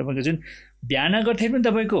कहाँनिर भने तपाईँको जुन बिहान गर्दाखेरि पनि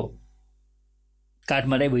तपाईँको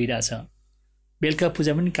काठमाडौँ भइरहेछ बेलुका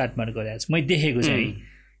पूजा पनि काठमाडौँ गरिरहेको छ मैले देखेको चाहिँ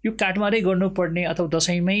यो काठमाडौँ गर्नुपर्ने अथवा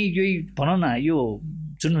दशैंमै यही भनौँ न यो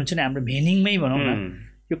जुन हुन्छ नि हाम्रो भेनिङमै भनौँ न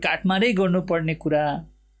यो काठमाडौँ गर्नुपर्ने कुरा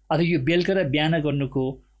अथवा यो बेलुका र बिहान गर्नुको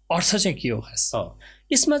अर्थ चाहिँ के हो खास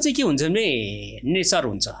यसमा चाहिँ के हुन्छ भने नेचर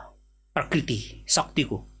हुन्छ प्रकृति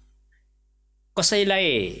शक्तिको कसैलाई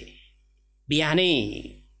बिहानै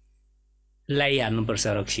लगाइहाल्नुपर्छ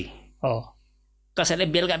रक्सी कसैलाई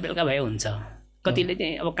बेलुका बेलुका भए हुन्छ कतिले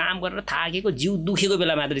चाहिँ अब काम गरेर थाकेको जिउ दुखेको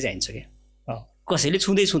बेला मात्रै चाहिन्छ क्या कसैले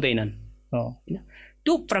छुँदैनन् हैन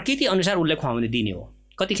त्यो प्रकृति अनुसार उसले खुवाउने दिने हो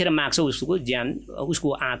कतिखेर माग्छ उसको ज्यान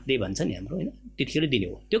उसको आँतले भन्छ नि हाम्रो हैन त्यतिखेर दिने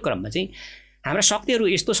हो त्यो क्रममा चाहिँ हाम्रा शक्तिहरू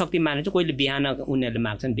यस्तो शक्ति मानिन्छ कोहीले बिहान उनीहरूले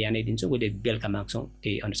माग्छन् बिहानै दिन्छौँ कोहीले बेलुका माग्छौँ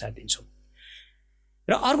त्यही अनुसार दिन्छौँ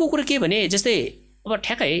र अर्को कुरा के भने जस्तै अब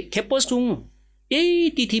ठ्याक्कै खेप्पसुङ यही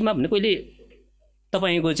तिथिमा भने कोहीले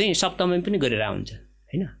तपाईँको चाहिँ सप्तमी पनि गरेर हुन्छ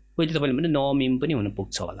हैन कोहीले तपाईँले भने नवमी पनि हुन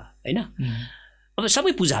पुग्छ होला हैन अब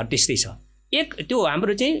सबै पूजाहरू त्यस्तै छ एक त्यो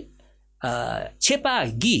हाम्रो चाहिँ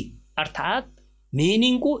छेपागी अर्थात्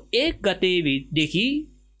मेनिङको 1 गतेदेखि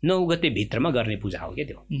 9 गते भित्रमा गर्ने पूजा हो क्या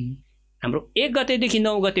त्यो हाम्रो 1 गतेदेखि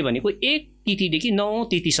 9 गते भनेको 1 तिथिदेखि 9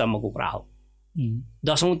 तिथिसम्मको कुरा हो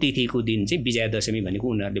 10औं तिथिको दिन चाहिँ विजयादशमी भनेको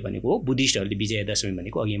उनीहरूले भनेको हो बुद्धिस्टहरूले विजयादशमी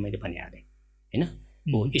भनेको अघि मैले भनिहालेँ हैन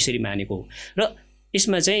हो यसरी मानेको र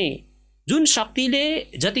यसमा चाहिँ जुन शक्तिले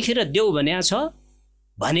जतिखेर देऊ भनेको छ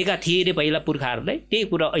भनेका थिए रे पहिला पुर्खाहरूले त्यही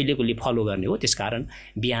कुरा अहिलेकोले फलो गर्ने हो त्यसकारण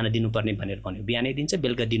बिहान दिनुपर्ने भनेर भन्यो बिहानै दिन्छ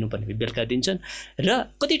बेलुका दिनुपर्ने बेलुका दिन्छन् र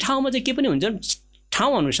कति ठाउँमा चाहिँ के पनि हुन्छ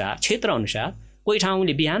ठाउँ अनुसार क्षेत्र अनुसार कोही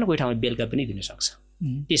ठाउँले बिहान कोही ठाउँले बेलुका पनि दिन सक्छ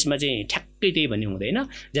त्यसमा चाहिँ ठ्याक्कै त्यही भन्ने हुँदैन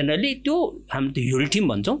जनरली त्यो हामी त्यो ह्युल टिम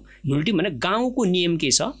भन्छौँ ह्युल टिम भने गाउँको नियम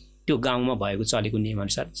के छ त्यो गाउँमा भएको चलेको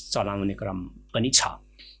नियमअनुसार चलाउने क्रम पनि छ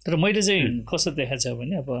तर मैले चाहिँ कस्तो देखाएको छ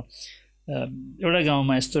भने अब एउटा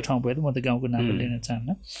गाउँमा यस्तो ठाउँ भयो त म त गाउँको नाम लिन चाहन्न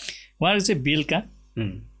उहाँहरू चाहिँ बेलुका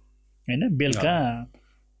होइन बेलुका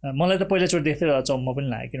मलाई त पहिलाचोटि देख्दै अचम्म पनि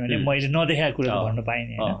लाग्यो किनभने मैले नदेखाएको कुरा भन्नु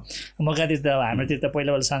पाइनँ होइन मकातिर त हाम्रोतिर त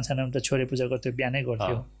पहिला सानो त छोरे पूजा गर्थ्यो बिहानै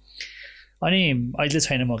गर्थ्यो अनि अहिले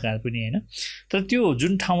छैन मका पनि होइन तर त्यो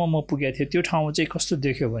जुन ठाउँमा म पुगेको थिएँ त्यो ठाउँमा चाहिँ कस्तो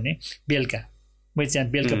देख्यो भने बेलुका मैले चाहिँ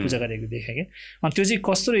बेलुका पूजा गरेको देखेँ कि अनि त्यो चाहिँ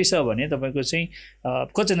कस्तो रहेछ भने तपाईँको चाहिँ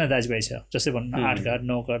कतिजना दाजुभाइ छ जस्तै भनौँ न 8 घर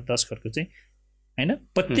 9 घर 10 घरको चाहिँ होइन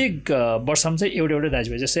प्रत्येक वर्षमा चाहिँ एउटा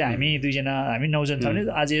दाजुभाइ जस्तै हामी 2 जना हामी 9 जना छ भने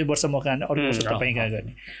आज यो वर्ष मका अर्को वर्ष तपाईँ कहाँ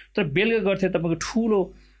गर्ने तर बेलुका गर्थ्यो तपाईँको ठुलो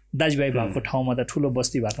दाजुभाइ भएको ठाउँमा त ठुलो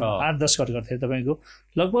बस्ती भएको 8-10 घर गर्थ्यो तपाईँको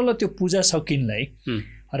लगभग त्यो पूजा सकिनलाई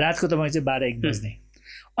रातको तपाईँको चाहिँ 12-1 बज्ने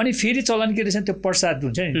अनि फेरि चलन के रहेछ त्यो प्रसाद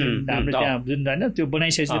हुन्छ नि हाम्रो त्यहाँ जुन होइन त्यो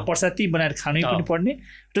बनाइसकेपछि प्रसाद ती बनाएर खानै पनि पर्ने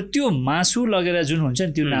र त्यो मासु लगेर जुन हुन्छ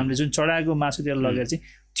नि त्यो हामीले जुन चढाएको मासु त्यो लगेर चाहिँ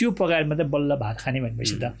त्यो पकाएर मात्रै बल्ल भात खाने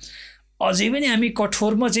भनेपछि त अझै पनि हामी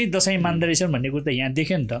कठोरमा चाहिँ दसैँ मान्दो रहेछौँ भन्ने कुरो त यहाँ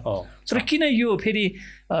देख्यो नि त तर किन यो फेरि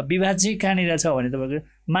विवाद चाहिँ कहाँनिर छ भने तपाईँको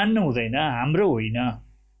मान्नु हुँदैन हाम्रो होइन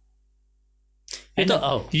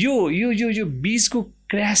यो यो यो यो बीचको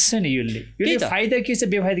क्र्यास छ नि यसले फाइदा के छ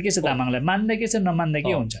बेफाइदा के छ तामाङलाई मान्दा के छ नमान्दा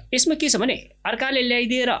के हुन्छ यसमा के छ भने अर्काले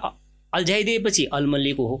ल्याइदिएर अल्झाइदिएपछि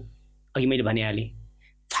अलमल्लीको हो अघि मैले भनिहालेँ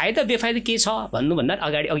फाइदा बेफाइदा के छ भन्नुभन्दा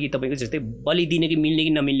अगाडि अघि तपाईँको जस्तै बलि दिने कि मिल्ने कि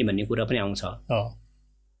नमिल्ने भन्ने कुरा पनि आउँछ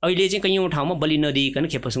अहिले चाहिँ कैयौँ ठाउँमा बलि नदिइकन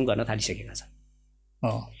खेपसुङ गर्न थालिसकेका छन्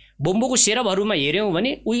बोम्बोको सेरबहरूमा हेऱ्यौँ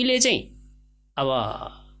भने उहिले चाहिँ अब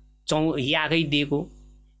याकै दिएको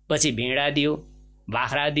पछि भेडा दियो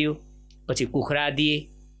बाख्रा दियो पछि कुखुरा दिए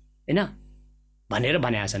होइन भनेर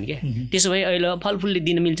भनेका छन् क्या त्यसो भए अहिले फलफुलले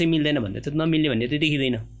दिन मिल्छ मिल्दैन भन्दा त नमिल्ने भन्ने त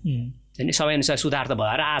देखिँदैन होइन समयअनुसार सुधार त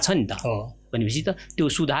भएर आछ नि त भनेपछि त त्यो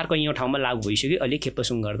सुधार कैयौँ ठाउँमा लागू भइसक्यो अहिले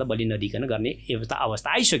खेपसुङ गर्दा बलि नदिकन गर्ने एउटा अवस्था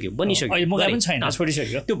आइसक्यो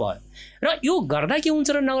बनिसक्यो त्यो भयो र यो गर्दा के हुन्छ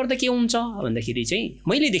र नगर्दा के हुन्छ भन्दाखेरि चाहिँ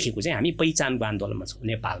मैले देखेको चाहिँ हामी पहिचानको आन्दोलनमा छौँ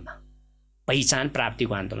नेपालमा पहिचान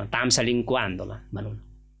प्राप्तिको आन्दोलन तामसालिङको आन्दोलन भनौँ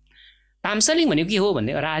तामसालिङ भनेको के हो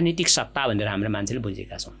भने राजनीतिक सत्ता भनेर हाम्रो मान्छेले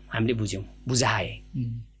बुझेका छौँ हामीले बुझाए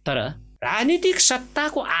तर राजनीतिक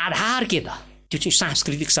सत्ताको आधार के त त्यो चाहिँ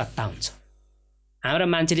सांस्कृतिक सत्ता हुन्छ हाम्रो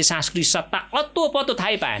मान्छेले सांस्कृतिक सत्ता अत्तो पत्तो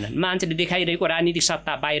थाहै पाएनन् मान्छेले देखाइरहेको राजनीतिक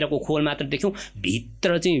सत्ता बाहिरको खोल मात्र देख्यौँ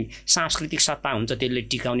भित्र चाहिँ सांस्कृतिक सत्ता हुन्छ त्यसले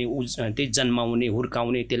टिकाउने त्यही जन्माउने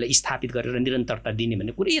हुर्काउने त्यसलाई स्थापित गरेर निरन्तरता दिने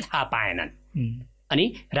भन्ने कुरै थाहा पाएनन् अनि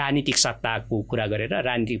राजनीतिक सत्ताको कुरा गरेर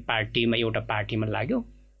राजनीतिक पार्टीमा एउटा पार्टीमा लाग्यो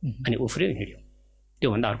अनि उफ्रियो हिँड्यो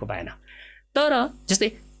त्योभन्दा अर्को पाएन तर जस्तै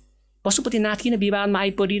पशुपतिनाथ किन विवादमा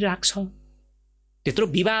आइपरिरहेको छ त्यत्रो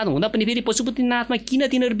विवाद हुँदा पनि फेरि पशुपतिनाथमा किन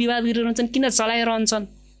तिनीहरू विवाद गरिरहन्छन् किन चलाइरहन्छन्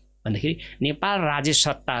भन्दाखेरि नेपाल राज्य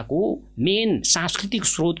सत्ताको मेन सांस्कृतिक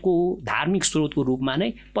स्रोतको धार्मिक स्रोतको रूपमा नै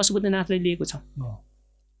पशुपतिनाथलाई लिएको छ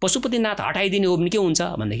पशुपतिनाथ हटाइदिने हो भने के हुन्छ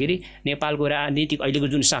भन्दाखेरि नेपालको राजनीतिक अहिलेको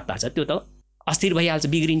जुन सत्ता छ त्यो त अस्थिर भइहाल्छ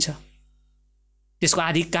बिग्रिन्छ त्यसको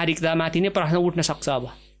आधिकारिकतामाथि नै प्रश्न उठ्न सक्छ अब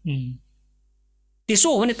त्यसो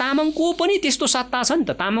हो भने तामाङको पनि त्यस्तो सत्ता छ नि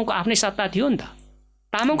त तामाङको आफ्नै सत्ता थियो नि त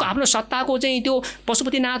तामाङको आफ्नो सत्ताको चाहिँ त्यो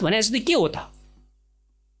पशुपतिनाथ भने जस्तो के हो त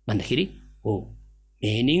भन्दाखेरि हो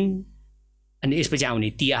भेनिङ अनि यसपछि आउने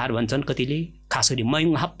तिहार भन्छन् कतिले खास गरी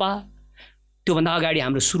मयुङ हप्पा त्योभन्दा अगाडि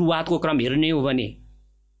हाम्रो सुरुवातको क्रम हेर्ने हो भने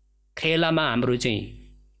खेलामा हाम्रो चाहिँ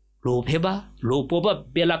लोपोबा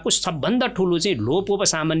बेलाको सबभन्दा ठुलो चाहिँ लोपोबा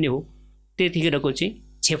सामान्य हो त्यतिखेरको चाहिँ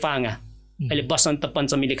छेपाङा अहिले बसन्त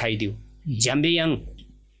पञ्चमीले खाइदियो झ्याम्बेयाङ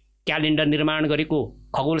क्यालेन्डर निर्माण गरेको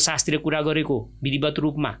खगोलशास्त्रीय कुरा गरेको विधिवत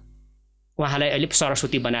रूपमा उहाँलाई अहिले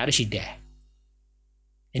सरस्वती बनाएर सिद्ध्याए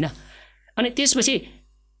होइन अनि त्यसपछि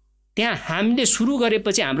त्यहाँ हामीले सुरु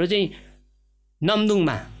गरेपछि हाम्रो चाहिँ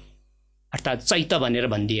नमदुङमा अर्थात् चैत भनेर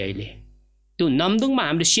भनिदिए अहिले त्यो नमदुङमा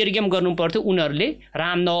हामीले सेरगेम गर्नु पर्थ्यो उनीहरूले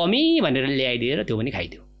रामनवमी भनेर ल्याइदिएर त्यो पनि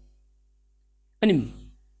खाइदियो अनि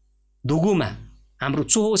धुगुमा हाम्रो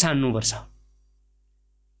चोहो छान्नुपर्छ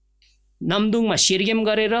नमदुङमा सेरगेम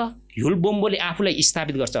गरेर ह्युलबोम्बोले आफूलाई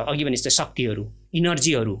स्थापित गर्छ अघि भने जस्तै शक्तिहरू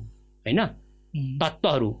इनर्जीहरू होइन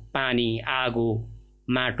तत्त्वहरू पानी आगो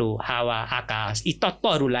माटो हावा आकाश यी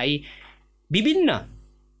तत्त्वहरूलाई विभिन्न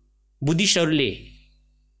बुद्धिस्टहरूले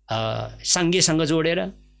साङ्गेसँग जोडेर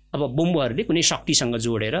अब बोम्बोहरूले कुनै शक्तिसँग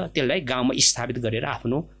जोडेर त्यसलाई गाउँमा स्थापित गरेर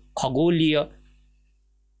आफ्नो खगोलीय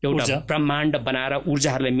एउटा ब्रह्माण्ड बनाएर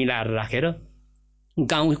ऊर्जाहरूलाई मिलाएर राखेर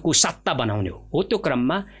गाउँको सत्ता बनाउने हो त्यो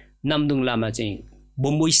क्रममा नमदुङलामा चाहिँ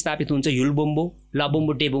बोम्बो स्थापित हुन्छ ह्युलबोम्बो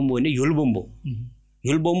लबोम्बो डेबोम्बो होइन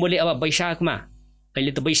ह्युलबोम्बोले अब वैशाखमा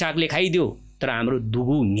अहिले त वैशाखले खाइदियो तर हाम्रो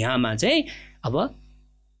दुगु न्यामा चाहिँ अब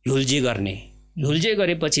झुल्जे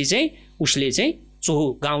गरेपछि चाहिँ उसले चाहिँ चोहो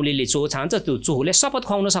गाउँलेले चोहो छान्छ त्यो चोहोले शपथ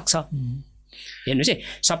खुवाउन सक्छ हेर्नुहोस् है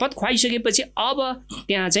शपथ खुवाइसकेपछि अब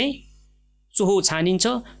त्यहाँ चाहिँ चोहो छानिन्छ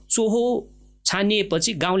चोहो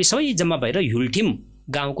छानिएपछि गाउँले सबै जम्मा भएर हुल्ठिम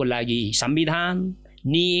गाउँको लागि संविधान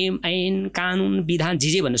नियम ऐन कानुन विधान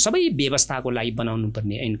जे भन्नु सबै व्यवस्थाको लागि बनाउनु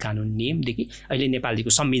पर्ने ऐन कानुन नियमदेखि अहिले नेपालीको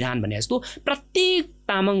संविधान भने जस्तो प्रत्येक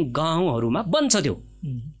तामाङ गाउँहरूमा बन्छ त्यो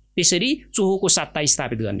त्यसरी चोहोको सत्ता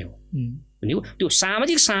स्थापित गर्ने हो भनेको त्यो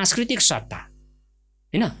सामाजिक सांस्कृतिक सत्ता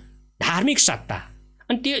हैन धार्मिक सत्ता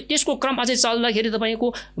अनि त्यसको क्रम अझै चल्दाखेरि तपाईको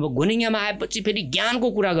अब घोनिङामा आएपछि फेरि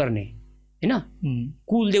ज्ञानको कुरा गर्ने हैन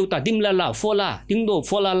कुल देवता दिमलाला फोला तिङदो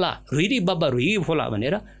फोलाला रुइरी बाबा रुइ फोला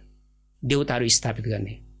भनेर देवताहरू स्थापित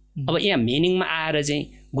गर्ने अब यहाँ मेनिङमा आएर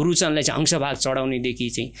चाहिँ गुरुचनलाई चाहिँ अंशभाग चढाउनेदेखि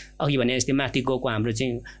चाहिँ अघि भने जस्तै माथि गएको हाम्रो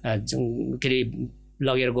चाहिँ के अरे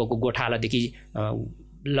लगेर गएको गोठालादेखि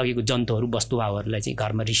लगेको जन्तुहरू वस्तुभावहरूलाई चाहिँ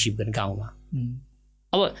घरमा रिसिभ गर्ने गाउँमा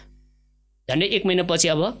अब झन्डै 1 महिनापछि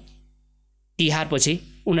अब तिहारपछि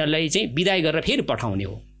उनीहरूलाई चाहिँ बिदाई गरेर फेरि पठाउने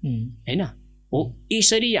हो हैन हो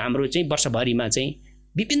यसरी हाम्रो चाहिँ वर्षभरिमा चाहिँ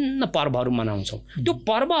विभिन्न पर्वहरू मनाउँछौँ त्यो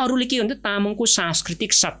पर्वहरूले के हुन्छ तामाङको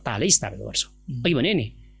सांस्कृतिक सत्ताले स्थापित गर्छ अघि भने नि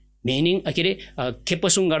मेनिङ के अरे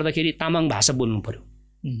खेपसुङ गर्दाखेरि तामाङ भाषा बोल्नु पर्यो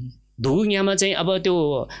धुगुङियामा चाहिँ अब त्यो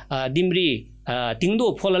दिम्री तिङदो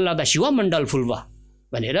फोलल्ला शिवमण्डल फुल्वा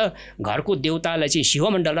भनेर घरको देवतालाई चाहिँ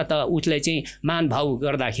शिवमण्डल त उसलाई चाहिँ मान भाव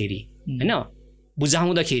गर्दाखेरि हैन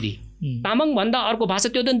बुझाउँदाखेरि तामाङ भन्दा अर्को भाषा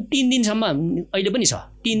त्यो त 3 दिनसम्म अहिले पनि छ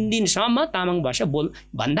 3 दिनसम्म तामाङ भाषा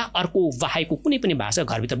भन्दा अर्को बाहेकको कुनै पनि भाषा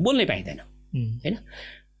घरभित्र बोल्नै पाइँदैन हैन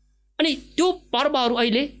अनि त्यो पर्वहरू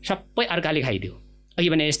अहिले सबै अर्काले खाइदियो अघि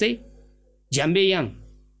भने जस्तै झ्याम्बेयाङ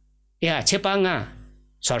या छेपाङा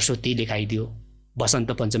सरस्वतीले खाइदियो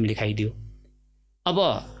वसन्त पञ्चमीले खाइदियो अब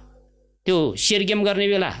त्यो शेरगेम गर्ने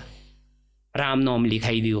बेला रामनवमीले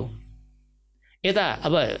खाइदियो यता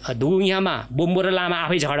अब धुगुङियामा बोम्बो र लामा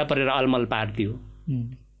आफै झगडा परेर अलमल पारिदियो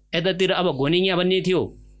यतातिर अब घोनिङिया भन्ने थियो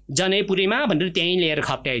जनैपुरीमा भनेर त्यहीँ लिएर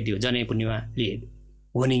खप्ट्याइदियो जनैपुरीमाले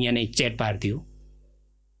घोनिङिया नै चेट पारिदियो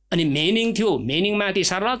अनि मेनिङ थियो मेनिङमाथि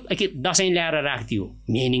सरल दसैँ ल्याएर राख्दियो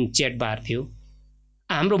मेनिङ चेट पार्थ्यो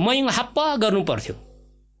हाम्रो मयुङ हप्पा गर्नु पर्थ्यो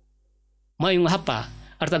मयुङ हप्पा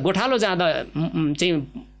अर्थात् गोठालो जाँदा चाहिँ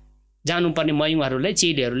जानुपर्ने मयुङहरूलाई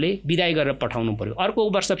चेलीहरूले बिदाई गरेर पठाउनु पर्यो अर्को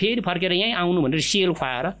वर्ष फेरि फर्केर यहीँ आउनु भनेर सेल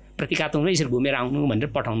खुवाएर प्रतीकात्मक यसरी घुमेर आउनु भनेर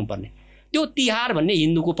पठाउनु पर्ने त्यो तिहार भन्ने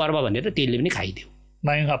हिन्दूको पर्व भनेर त्यसले पनि खाइदियो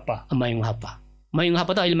मयुङ हप्पा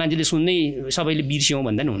त अहिले मान्छेले सुन्नै सबैले बिर्स्यौँ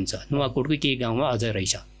भन्दा नि हुन्छ नुवाकोटको केही गाउँमा अझै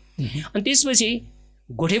रहेछ अनि त्यसपछि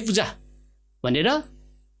गोठे पूजा भनेर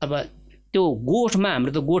अब त्यो गोठमा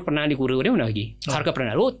हाम्रो त गोठ प्रणाली कुरो गऱ्यौँ न अघि खर्क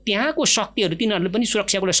प्रणाली हो त्यहाँको शक्तिहरू तिनीहरूले पनि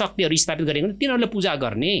सुरक्षाको शक्तिहरू स्थापित गरेको तिनीहरूले पूजा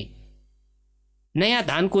गर्ने नयाँ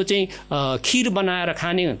धानको चाहिँ खिर बनाएर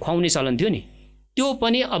खुवाउने चलन थियो नि त्यो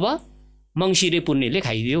पनि अब मङ्सिरे पुर्णेले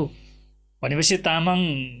खाइदियो भनेपछि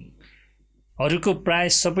तामाङहरूको प्राय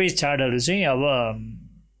सबै चाडहरू चाहिँ अब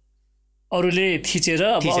अरूले थिचेर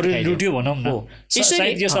अब अरूले लुट्यो भनौँ न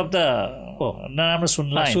सायद यो शब्द नराम्रो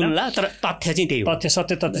सुन्ला तर तथ्य चाहिँ त्यही हो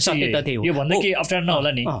सत्य यो भन्दा के अप्ठ्यारो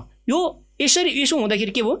नहोला नि यो यसो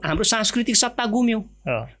हुँदाखेरि के भयो हाम्रो सांस्कृतिक सत्ता गुम्यो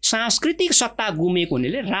सांस्कृतिक सत्ता गुमेको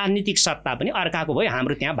हुनाले राजनीतिक सत्ता पनि अर्काको भयो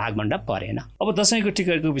हाम्रो त्यहाँ भागभण्डा परेन अब दसैँको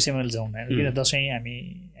टिकटको विषयमा जाउँ न किन दसैँ हामी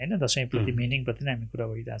हैन दसैँप्रति मेनिङप्रति नै हामी कुरा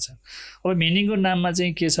गरिरहेछ अब मेनिङको नाममा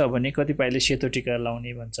चाहिँ के छ भने कतिपयले सेतो टिका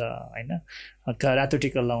लाउने भन्छ हैन रातो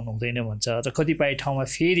टिका लाउनु हुँदैन भन्छ र कतिपय ठाउँमा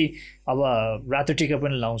फेरि अब रातो टिका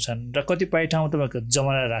पनि लाउँछन् र कतिपय ठाउँमा तपाईँको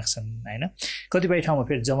जमरा राख्छन् हैन कतिपय ठाउँमा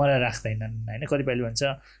फेरि जमरा राख्दैनन् हैन कतिपयले भन्छ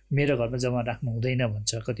मेरो घरमा जमरा राख्नु हुँदैन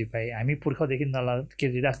भन्छ कतिपय हामी पुर्खादेखि के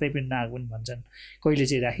राख्दै पनि नआएको पनि भन्छन् कहिले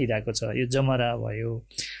चाहिँ राखिरहेको छ यो जमरा भयो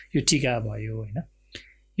यो टिका भयो हैन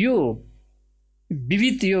यो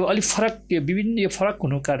विविध यो अलिक फरक यो विभिन्न यो फरक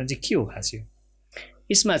हुनुको कारण चाहिँ के हो खास यो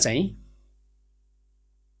यसमा चाहिँ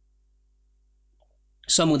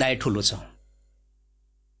समुदाय ठुलो छ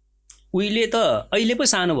उहिले त अहिले पो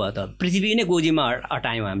सानो भयो त पृथ्वी नै गोजीमा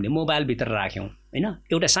अटायौँ हामीले मोबाइलभित्र राख्यौँ हैन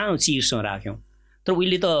एउटा सानो चिजसँग राख्यौँ तर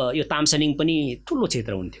उहिले त यो तामसालिङ पनि ठुलो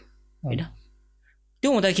क्षेत्र हुन्थ्यो हैन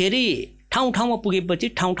त्यो हुँदाखेरि ठाउँमा पुगेपछि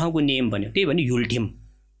ठाउँको नियम बन्यो त्यही भने युल्टिम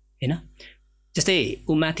हैन जस्तै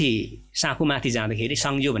ऊ माथि साँखु माथि जाँदाखेरि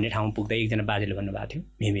सङ्ज्यो भन्ने ठाउँमा पुग्दा एकजना बाजेले भन्नुभएको थियो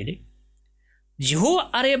मेमेले झो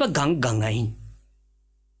अरेबा गङ्गाइन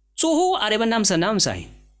चोहो अरेबा नाम्साइन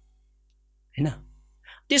हैन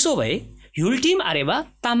त्यसो भए युल्टिम अरेबा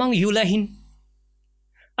तामाङ युलाहिन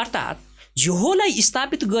अर्थात् झोलाई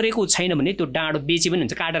स्थापित गरेको छैन भने त्यो डाँडो बेचे पनि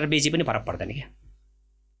हुन्छ काटेर बेचे पनि फरक पर्दैन क्या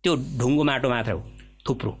त्यो ढुङ्गो माटो मात्र हो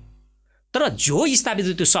थुप्रो तर जो स्थापित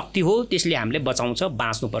त्यो शक्ति हो त्यसले हामीले बचाउँछ,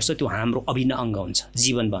 बाँच्नुपर्छ, त्यो हाम्रो अभिन्न अङ्ग हुन्छ,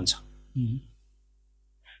 जीवन बन्छ।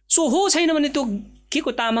 चोहो छैन भने त्यो के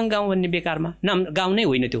को तामाङ गाउँ भन्ने बेकारमा नाम गाउँ नै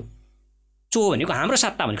होइन। त्यो चोहो भनेको हाम्रो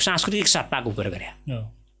सत्ता भनेको सांस्कृतिक सत्ताको कुरा गरे,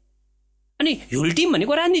 अनि ह्युल्टिम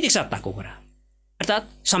भनेको राजनीतिक सत्ताको कुरा। अर्थात्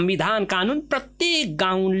संविधान कानुन प्रत्येक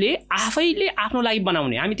गाउँले आफैले आफ्नो लागि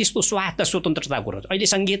बनाउने, हामी त्यस्तो स्वायत्त स्वतन्त्रताको कुरा। अहिले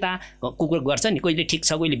संहिता कुकुर गर्छ नि, कहिले ठिक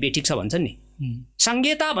छ कहिले बेठिक छ भन्छ नि।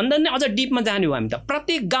 संहिता भन्दा नि अझ डिपमा जाने हो हामी त।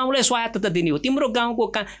 प्रत्येक गाउँलाई स्वायत्तता दिने हो, तिम्रो गाउँको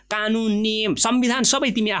कानुन नियम संविधान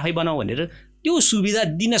सबै तिमी आफै बनाऊ भनेर त्यो सुविधा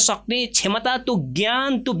दिन सक्ने क्षमता, त्यो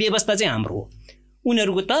ज्ञान, त्यो व्यवस्था चाहिँ हाम्रो हो।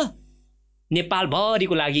 उनीहरूको त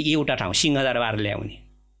नेपालभरिको लागि एउटा ठाउँ सिंहदरबार ल्याउने,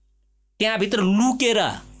 त्यहाँभित्र लुकेर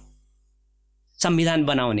संविधान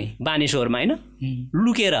बनाउने बानेश्वरमा होइन,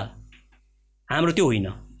 लुकेर। हाम्रो त्यो होइन।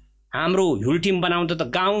 हाम्रो ह्युल्टिम बनाउँदा त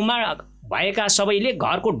गाउँमा भएका सबैले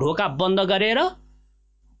घरको ढोका बन्द गरेर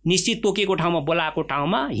निश्चित तोकेको ठाउँमा बोलाएको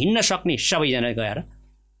ठाउँमा हिँड्न सक्ने सबैजना गएर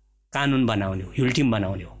कानुन बनाउने हो, ह्युल्टिम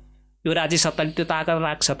बनाउने हो। यो राज्य सत्ताले त्यो ताकत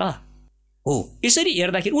राख्छ त हो। यसरी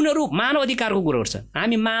हेर्दाखेरि उनीहरू मानव अधिकारको कुरा गर्छन्,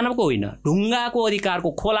 हामी मानवको होइन, ढुङ्गाको अधिकारको,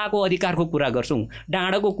 खोलाको अधिकारको कुरा गर्छौँ,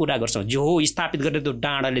 डाँडाको कुरा गर्छौँ। जो हो स्थापित गरेर त्यो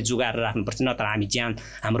डाँडाले जुगाएर राख्नुपर्छ, नत्र हामी ज्यान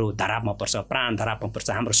हाम्रो धरापमा पर्छ, प्राण धरापमा पर्छ,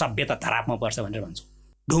 हाम्रो सभ्यता धरापमा पर्छ भनेर भन्छौँ।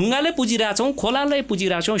 ढुङ्गाले पुजिरहेछौँ, खोलालाई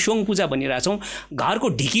पुजिरहेछौँ, सोङ पूजा भनिरहेछौँ, घरको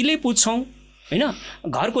ढिकीले पुज्छौँ होइन,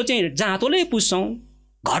 घरको चाहिँ जाँतोले पुज्छौँ,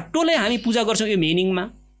 घट्टोले हामी पूजा गर्छौँ यो मिनिङमा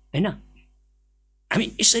होइन। हामी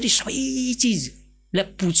यसरी सबै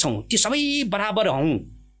चिजलाई पुज्छौँ, त्यो सबै बराबर हौँ।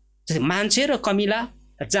 मान्छे र कमिला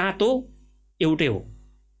जाँतो एउटै हो,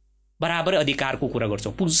 बराबर अधिकारको कुरा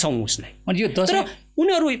गर्छौँ, पुज्छौँ उसलाई। अनि यो तर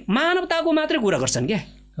उनीहरू मानवताको मात्रै कुरा गर्छन् क्या।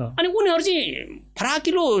 अनि उनीहरू चाहिँ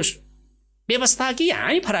फराकिलो व्यवस्था कि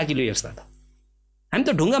हामी फराकिलो व्यवस्था त? हामी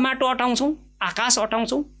त ढुङ्गा माटो अटाउँछौँ, आकाश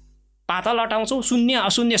अटाउँछौँ, पातल अटाउँछौँ, शून्य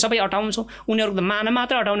अशून्य सबै अटाउँछौँ। उनीहरूको त मानव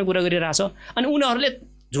मात्र अटाउने कुरा गरिरहेछ। अनि उनीहरूले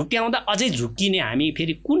झुक्क्याउँदा अझै झुक्किने हामी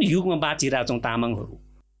फेरि कुन युगमा बाँचिरहेछौँ तामाङहरू?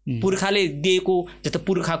 पुर्खाले दिएको जस्तो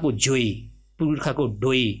पुर्खाको जोई, पुर्खाको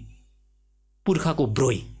डोई, पुर्खाको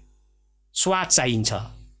ब्रोई स्वाद चाहिन्छ,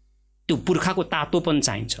 त्यो पुर्खाको तातोपन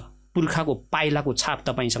चाहिन्छ, पुर्खाको पाइलाको छाप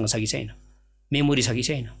तपाईँसँग छ कि छैन, मेमोरी छ कि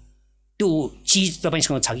छैन, त्यो चिज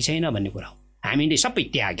तपाईँसँग छ कि छैन भन्ने कुरा हो। हामीले सबै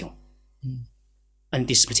त्याग्यौँ अनि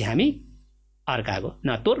त्यसपछि हामी अर्काको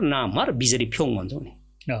न तोर न मर बिजरी फ्योङ भन्छौँ नि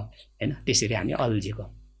होइन, त्यसरी हामी अल्झिएको।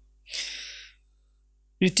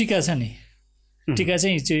 यो टिका छ नि, टिका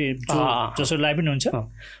चाहिँ जसोलाई पनि हुन्छ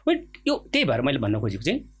यो। त्यही भएर मैले भन्न खोजेको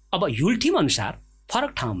चाहिँ अब ह्युल्टिम अनुसार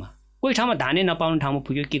फरक ठाउँमा, कोही ठाउँमा धाने नपाउने ठाउँमा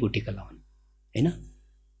पुग्यो के को टिका लगाउनु होइन,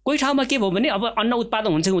 कोही ठाउँमा के भयो भने अब अन्न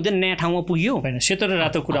उत्पादन हुन्छ कि हुँदैन नयाँ ठाउँमा पुग्यो होइन, सेतो र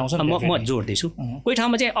रातो कुरा आउँछ। म जोड्दैछु, कोही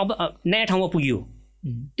ठाउँमा चाहिँ अब नयाँ ठाउँमा पुग्यो,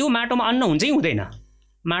 त्यो माटोमा अन्न हुन्छ कि हुँदैन,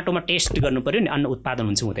 माटोमा टेस्ट गर्नु पऱ्यो नि, अन्न उत्पादन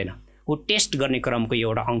हुन्छ हुँदैन। हो टेस्ट गर्ने क्रमको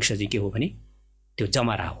एउटा अंश चाहिँ के हो भने त्यो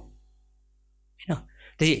जमरा हो होइन।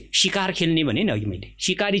 त्यसै शिकार खेल्ने भने नि अघि मैले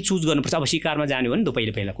शिकारी चुज गर्नुपर्छ। अब शिकारमा जाने हो नि त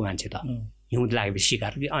पहिलाको मान्छे त हिउँद लागेपछि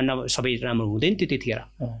शिकार अन्न सबै राम्रो हुँदैन थियो त्यतिखेर।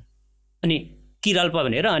 अनि किरल्प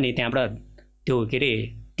भनेर अनि त्यहाँबाट त्यो के अरे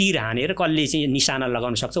तीर हानेर कसले चाहिँ निशाना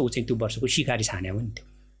लगाउन सक्छ ऊ चाहिँ त्यो वर्षको शिकारी छाने हो नि त्यो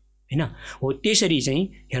होइन। हो त्यसरी चाहिँ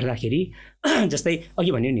हेर्दाखेरि जस्तै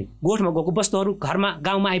अघि भन्यो नि गोठमा गएको वस्तुहरू घरमा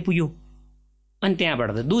गाउँमा आइपुग्यो, अनि त्यहाँबाट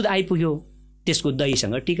त दुध आइपुग्यो, त्यसको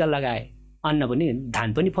दहीसँग टिका लगाए, अन्न पनि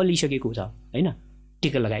धान पनि फलिसकेको छ होइन,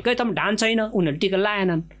 टिका लगाए। कहीँ त धान छैन उनीहरूले टिका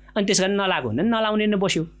लाएनन्, अनि त्यस कारण नलाएको हुँदैन, नलाउने नै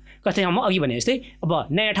बस्यो। कतै ठाउँमा अघि भने जस्तै अब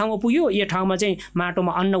नयाँ ठाउँमा पुग्यो, यो ठाउँमा चाहिँ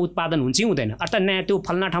माटोमा अन्न उत्पादन हुन्छ कि हुँदैन, अर्थात् नयाँ त्यो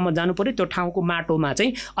फल्ना ठाउँमा जानु पऱ्यो, त्यो ठाउँको माटोमा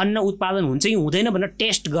चाहिँ अन्न उत्पादन हुन्छ कि हुँदैन भनेर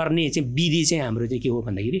टेस्ट गर्ने चाहिँ विधि चाहिँ हाम्रो चाहिँ के हो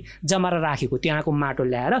भन्दाखेरि जमारा राखेको त्यहाँको माटो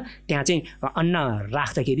ल्याएर त्यहाँ चाहिँ अन्न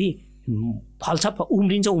राख्दाखेरि फल्छ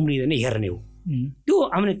उम्रिन्छ उम्रिँदैन हेर्ने हो। त्यो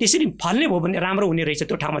हामीले त्यसरी फल्ने भयो भने राम्रो हुने रहेछ,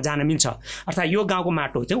 त्यो ठाउँमा जान मिल्छ, अर्थात् यो गाउँको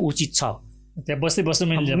माटो चाहिँ उचित छ, त्यहाँ बस्नु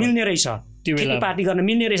मिल्ने रहेछ, खेतीपाती गर्न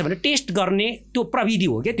मिल्ने रहेछ भने टेस्ट गर्ने त्यो प्रविधि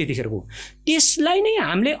हो क्या त्यतिखेरको। त्यसलाई नै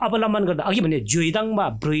हामीले अवलम्बन गर्दा अघि भने जोइदङ वा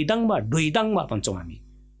ब्रोइदङ वा डोइदङ वा भन्छौँ हामी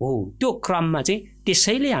हो, त्यो क्रममा चाहिँ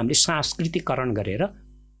त्यसैले हामीले सांस्कृतिकरण गरेर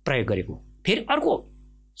प्रयोग गरेको। फेरि अर्को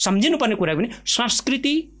सम्झिनुपर्ने कुरा पनि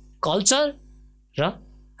संस्कृति कल्चर र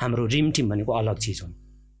हाम्रो रिमटिम भनेको अलग चिज हो।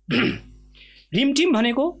 रिमटिम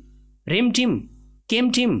भनेको रेमटिम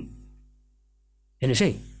केमटिम हेर्नुहोस्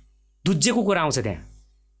है, दुज्जेको कुरा आउँछ त्यहाँ।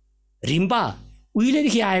 रिम्पा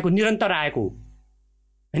उहिलेदेखि आएको निरन्तर आएको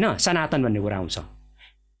होइन, सनातन भन्ने कुरा आउँछ।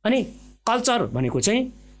 अनि कल्चर भनेको चाहिँ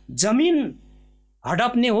जमिन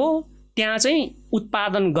हडप्ने हो, त्यहाँ चाहिँ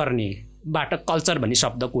उत्पादन गर्नेबाट कल्चर भन्ने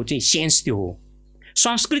शब्दको चाहिँ सेन्स त्यो हो।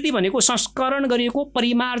 संस्कृति भनेको संस्करण गरिएको,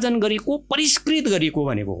 परिमार्जन गरिएको, परिष्कृत गरिएको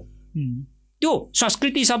भनेको त्यो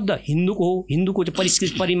संस्कृति शब्द हिन्दूको हो, हिन्दूको चाहिँ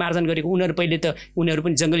परिष्कृत परिमार्जन गरेको। उनीहरू पहिले त उनीहरू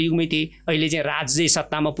पनि जङ्गल युगमै थिए, अहिले चाहिँ राज्य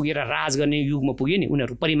सत्तामा पुगेर राज गर्ने युगमा पुग्यो नि,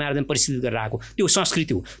 उनीहरू परिमार्जन परिष्कृत गरेर आएको त्यो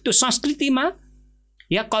संस्कृति हो। त्यो संस्कृतिमा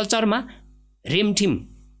या कल्चरमा रेमठिम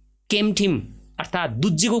केमठिम अर्थात्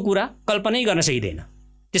दुज्जेको कुरा कल्पनै गर्न सकिँदैन,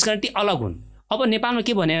 त्यस कारण ती अलग हुन्। अब नेपालमा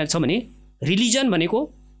के भनेको छ भने रिलिजन भनेको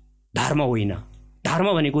धर्म होइन, धर्म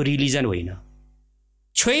भनेको रिलिजन होइन।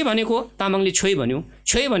 छोई भनेको तामाङले छोई भन्यो,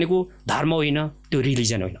 छोई भनेको धर्म होइन, त्यो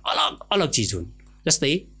रिलिजन होइन, अलग अलग चिज हुन्।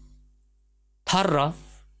 जस्तै थर र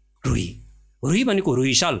रुई, रुई भनेको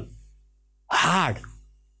रुइसल हार्ड,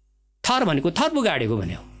 थर भनेको थर्पु गाडेको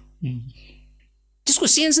भन्यो, त्यसको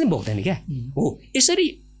सेन्स नै बोक्दैन क्या हो। यसरी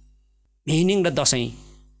मिनिङ र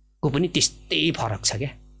दसैँको पनि त्यस्तै फरक छ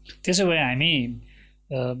क्या। त्यसो भए हामी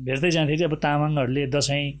भेट्दै जाँदाखेरि अब तामाङहरूले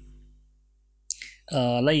दसैँ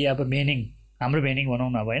लाई अब मिनिङ हाम्रो मिनिङ भनौँ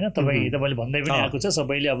न अब होइन, तपाईँले भन्दै पनि आएको छ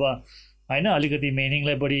सबैले अब होइन अलिकति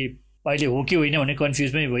मिनिङलाई बढी अहिले हो कि होइन भने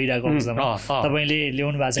कन्फ्युजमै भइरहेको अवस्थामा तपाईँले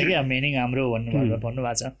ल्याउनु भएको छ कि अब मिनिङ हाम्रो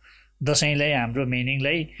भन्नुभएको छ, दसैँलाई हाम्रो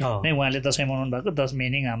मिनिङलाई नै उहाँले दसैँ मनाउनु भएको,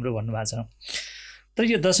 मिनिङ हाम्रो भन्नुभएको छ। तर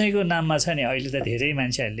यो दसैँको नाममा छ नि अहिले त धेरै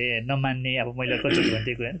मान्छेहरूले नमान्ने, अब मैले कतिचोटि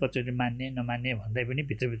भनिदिएको होइन, कतिचोटि मान्ने नमान्ने भन्दै पनि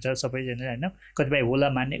भित्रभित्र सबैजना होइन, कतिपय होला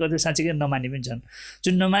मान्ने, कतिपय साँच्चीकै नमान्ने पनि छन्।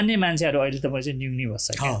 जुन नमान्ने मान्छेहरू अहिले तपाईँ चाहिँ न्युङ्नी बस्छ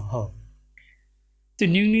क्या। त्यो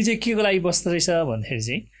न्युङ्नी चाहिँ के को लागि बस्दो रहेछ भन्दाखेरि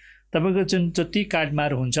चाहिँ तपाईँको जुन जति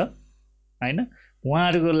काटमार हुन्छ होइन,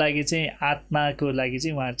 उहाँहरूको लागि चाहिँ आत्माको लागि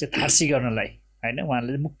चाहिँ उहाँहरू चाहिँ थार्सी गर्नलाई होइन,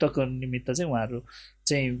 उहाँहरूले मुक्तको निमित्त चाहिँ उहाँहरू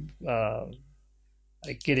चाहिँ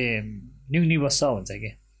के अरे न्युङ्नी बस्छ भन्छ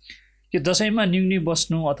क्या। यो दसैँमा न्युङ्नी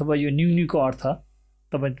बस्नु अथवा यो न्युङ्नीको अर्थ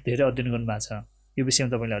तपाईँ धेरै अध्ययन गर्नुभएको छ, यो विषयमा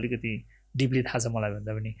तपाईँले अलिकति डिपली थाहा छ मलाई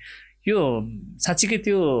भन्दा पनि। यो साँच्चीकै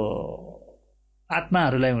त्यो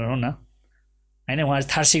आत्माहरूलाई भनौँ न होइन, उहाँहरू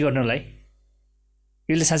थार्सी गर्नलाई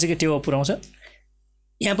यसले साँच्चीकै टेवा पुऱ्याउँछ।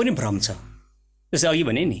 यहाँ पनि भ्रम छ, जस्तै अघि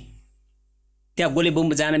भने नि त्यहाँ गोले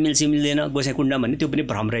बुम्ब जान मिल्छ मिल्दैन गोसाई कुण्ड भन्ने, त्यो पनि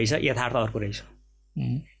भ्रम रहेछ, यथार्थ अर्को रहेछ।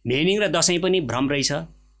 मिनिङ र दसैँ पनि भ्रम रहेछ,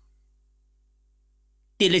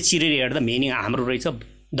 त्यसले चिरेर हेर्दा मिनिङ हाम्रो रहेछ,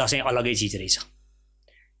 दसैँ अलगै चिज रहेछ।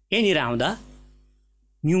 यहाँनिर आउँदा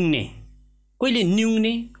न्युङ्ने, कहिले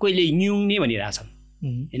न्युङ्ने कहिले न्युङ्ने भनिरहेछन्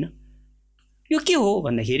होइन। यो के हो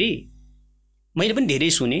भन्दाखेरि मैले पनि धेरै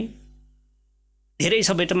सुने, धेरै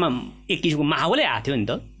सबैमा एक किसिमको माहौलै आएको थियो नि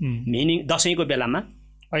त। मिनिङ दसैँको बेलामा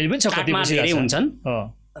अहिले पनि धेरै हुन्छन्,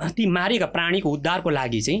 ती मारेका प्राणीको उद्धारको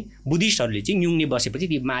लागि चाहिँ बुद्धिस्टहरूले चाहिँ न्युङ्ने बसेपछि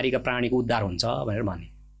ती मारेका प्राणीको उद्धार हुन्छ भनेर भने।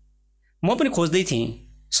 म पनि खोज्दै थिएँ,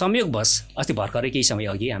 संयोगवश अस्ति भर्खरै केही समय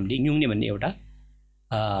अघि हामीले न्युङ्ने भन्ने एउटा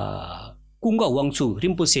कुङ्ग वाङचु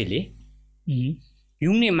रिम्पोछेले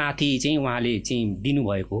न्युङ्ने माथि चाहिँ उहाँले चाहिँ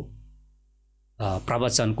दिनुभएको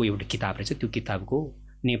प्रवचनको एउटा किताब रहेछ, त्यो किताबको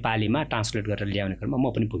नेपालीमा ट्रान्सलेट गरेर ल्याउने क्रममा म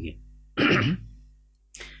पनि पुगेँ।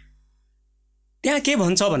 त्यहाँ के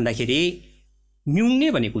भन्छ भन्दाखेरि न्युङ्ने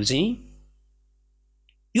भनेको चाहिँ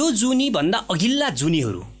यो जुनीभन्दा अघिल्ला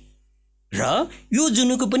जुनीहरू र यो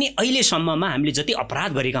जुनीको पनि अहिलेसम्ममा हामीले जति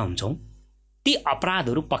अपराध गरेका हुन्छौँ ती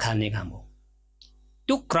अपराधहरू पखाल्ने काम हो,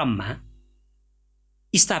 त्यो क्रममा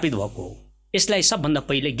स्थापित भएको हो। यसलाई सबभन्दा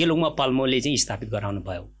पहिले गेलुङमा पल्मोले चाहिँ स्थापित गराउनु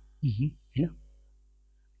भयो होइन।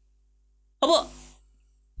 अब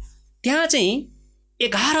त्यहाँ चाहिँ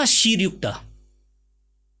 11 शिरयुक्त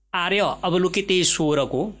आर्य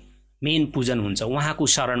अवलोकितेश्वरको मेन पूजन हुन्छ, उहाँको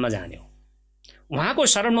शरणमा जाने हो। उहाँको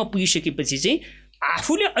शरणमा पुगिसकेपछि चाहिँ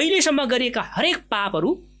आफूले अहिलेसम्म गरेका हरेक पापहरू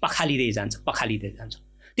पखालिँदै जान्छ।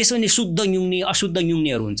 त्यसो भने शुद्ध न्युङ्ने अशुद्ध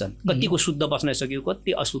न्युङ्नेहरू हुन्छन्, कतिको शुद्ध बस्न सक्यो,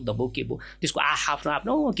 कति अशुद्ध भयो के भयो, त्यसको आफ्नो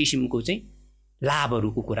आफ्नो किसिमको चाहिँ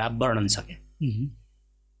लाभहरूको कुरा वर्णन छ क्या।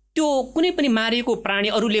 त्यो कुनै पनि मारेको प्राणी,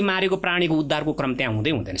 अरूले मारेको प्राणीको उद्धारको क्रम त्यहाँ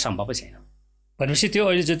हुँदैन, सम्भवै छैन। भनेपछि त्यो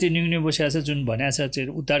अहिले जति न्युङ्ने बसेको छ, जुन भनेको छ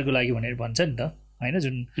उद्धारको लागि भनेर भन्छ नि त होइन,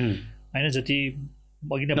 जुन होइन जति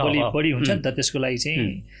बढी हुन्छ नि त, त्यसको लागि चाहिँ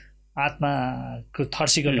आत्माको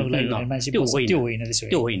थर्सी गर्नुको लागि मान्छे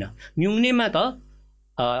त्यो होइन। न्युङ्नेमा त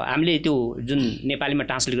हामीले त्यो जुन नेपालीमा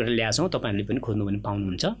ट्रान्सलेट गरेर ल्याएको छौँ, तपाईँहरूले पनि खोज्नु पनि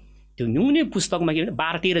पाउनुहुन्छ। त्यो न्युङ्ने पुस्तकमा के भने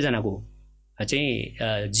 12-13 जनाको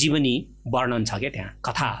चाहिँ जीवनी वर्णन छ क्या। त्यहाँ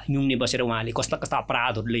कथा न्युङ्ने बसेर उहाँले कस्ता कस्ता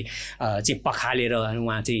अपराधहरूले चाहिँ पखालेर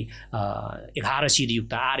उहाँ चाहिँ 11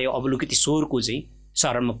 शिरयुक्त आर्य अवलोकितेश्वरको चाहिँ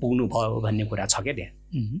शरणमा पुग्नु भयो भन्ने कुरा छ क्या त्यहाँ।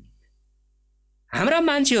 हाम्रा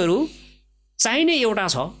मान्छेहरू चाहिने एउटा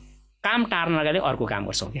छ, काम टार्नका लागि अर्को काम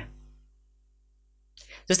गर्छौँ क्या।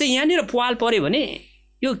 जस्तै यहाँनिर पाल पऱ्यो भने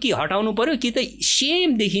यो के हटाउनु पर्यो कि त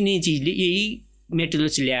सेम देखिने चिजले यही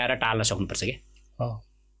मेटेरियल्स ल्याएर टाल्न सक्नुपर्छ क्या।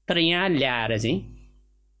 तर यहाँ ल्याएर चाहिँ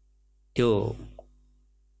त्यो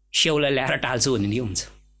स्याउलाई ल्याएर टाल्छु भन्ने के हुन्छ।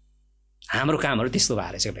 हाम्रो कामहरू त्यस्तो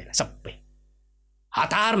भएर चाहिँ पहिला सबै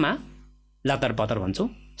हतारमा लतर पतर भन्छौँ,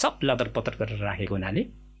 सब लतर पतर गरेर राखेको हुनाले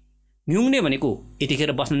म्युङ्ने भनेको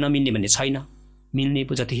यतिखेर बस्न नमिल्ने भन्ने छैन, मिल्ने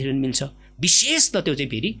पो जतिखेर मिल्छ। विशेष त त्यो चाहिँ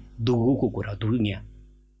फेरि दुगुको कुरा, दुनियाँ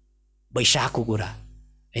वैशाखको कुरा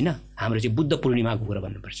हैन, हाम्रो चाहिँ बुद्ध पूर्णिमाको कुरा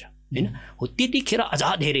भन्नुपर्छ हैन। हो त्यतिखेर अझ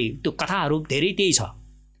धेरै त्यो कथाहरू धेरै त्यही छ।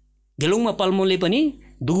 गेलुङमा पल्मोले पनि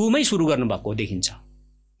दुगुमै सुरु गर्नुभएको देखिन्छ,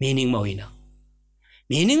 मेनिङमा होइन।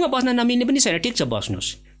 मेनिङमा बस्न नमिल्ने पनि छैन, ठिक छ बस्नुहोस्,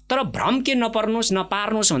 तर भ्रम के नपर्नुहोस्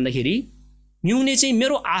नपार्नुहोस् भन्दाखेरि म्युङ्ने चाहिँ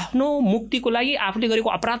मेरो आफ्नो मुक्तिको लागि आफूले गरेको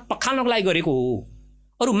अपराध पखाल्नको लागि गरेको हो,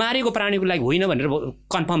 अरू मारेको प्राणीको लागि होइन भनेर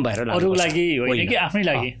कन्फर्म भएर अरूको लागि होइन कि आफ्नै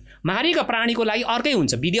लागि। मारेको प्राणीको लागि अर्कै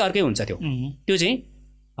हुन्छ, विधि अर्कै हुन्छ। त्यो चाहिँ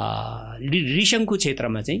रिसङको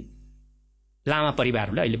क्षेत्रमा चाहिँ लामा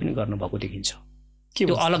परिवारहरूले अहिले पनि गर्नुभएको देखिन्छ,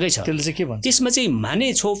 त्यो अलगै छ। त्यसमा चाहिँ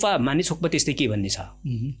माने छोपा त्यस्तै के भन्ने छ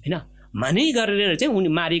हैन। माने गरेर चाहिँ उनी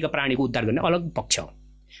मारेका प्राणीको उद्धार गर्ने अलग पक्ष हो।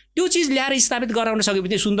 त्यो चिज ल्याएर स्थापित गराउन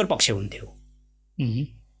सकेपछि सुन्दर पक्ष हुन्थ्यो,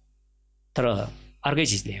 तर अर्कै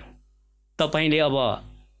चिज ल्याउँ। तपाईँले अब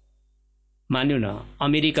मान्नु न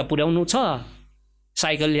अमेरिका पुर्याउनु छ,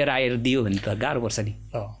 साइकल लिएर आएर दियो भने त गाह्रो पर्छ नि,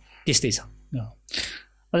 त्यस्तै छ।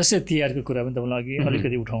 जस्तै तिहारको कुरा पनि तपाईँले अघि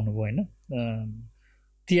अलिकति उठाउनु भयो होइन।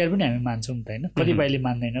 तिहार पनि हामी मान्छौँ त होइन, कतिपयले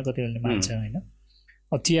मान्दैन, कतिपयले मान्छ होइन।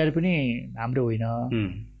 अब तिहार पनि हाम्रो होइन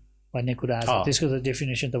भन्ने कुरा छ, त्यसको त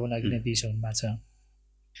डेफिनेसन तपाईँले अघि नै दिइसक्नु भएको छ।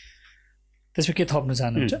 त्यसमा के थप्नु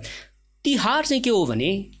चाहनुहुन्छ? तिहार चाहिँ के हो भने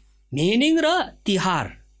मेनिङ र तिहार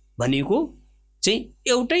भनेको चाहिँ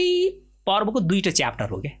एउटै पर्वको दुईटा च्याप्टर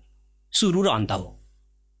हो क्या, सुरु र अन्त हो।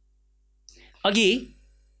 अघि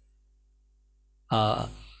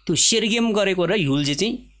त्यो सेरगेम गरेको र युल्जे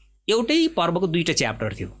चाहिँ एउटै पर्वको दुईटा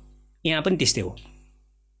च्याप्टर थियो, यहाँ पनि त्यस्तै हो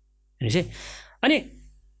हेर्नुहोस् है। अनि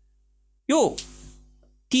यो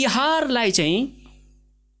तिहारलाई चाहिँ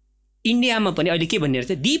इन्डियामा पनि अहिले के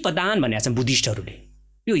भनिरहेको छ, दीपदान भनेको छ बुद्धिस्टहरूले।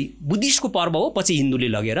 यो बुद्धिस्टको पर्व हो, पछि हिन्दूले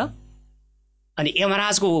लगेर अनि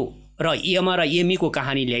यमराजको र यम र यमीको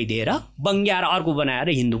कहानी ल्याइदिएर बङ्ग्या र अर्को बनाएर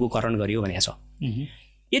हिन्दूको करण गरियो भनेको छ।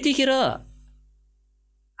 यतिखेर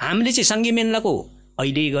हामीले चाहिँ सङ्गे मेन्लाको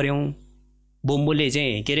अहिले गऱ्यौँ, बोम्बोले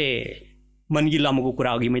चाहिँ के अरे मनगी लामाको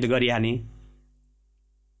कुरा अघि मैले गरिहालेँ,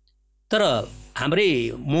 तर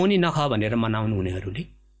हाम्रै मोनी नख भनेर मनाउनु हुनेहरूले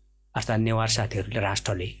अर्थात् नेवार साथीहरूले,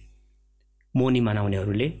 राष्ट्रले मोनी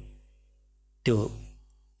मनाउनेहरूले त्यो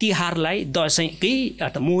तिहारलाई दसैँकै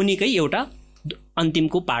अथवा मोनीकै एउटा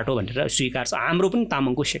अन्तिमको पार्ट हो भनेर स्वीकार्छ। हाम्रो पनि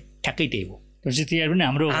तामाङको ठ्याक्कै त्यही हो, तिहार पनि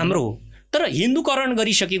हाम्रो हो। तर हिन्दूकरण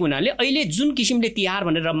गरिसकेको हुनाले अहिले जुन किसिमले तिहार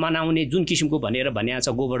भनेर मनाउने जुन किसिमको भनेर भनिएको छ,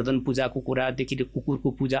 गोवर्धन पूजाको कुरादेखि कुकुरको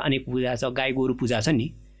पूजा अनेक पूजा छ, गाई गोरु पूजा छ नि,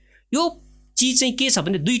 यो चिज चाहिँ के छ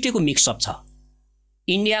भने दुईटैको मिक्सअप छ।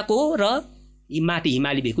 इन्डियाको र माथि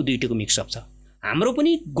हिमाली भेगको दुईटैको मिक्सअप छ। हाम्रो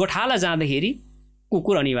पनि गोठाला जाँदाखेरि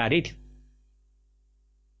कुकुर अनिवार्य थियो,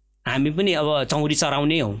 हामी पनि अब चौरी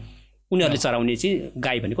चराउने हौँ, उनीहरूले चराउने चाहिँ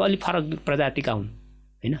गाई भनेको अलिक फरक प्रजातिका हुन्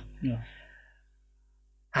होइन।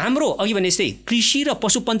 हाम्रो अघि भने जस्तै कृषि र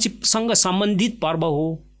पशुपन्छीसँग सम्बन्धित पर्व हो,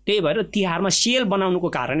 त्यही भएर तिहारमा सेल बनाउनुको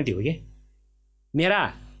कारणै त्यो हो क्या। मेरा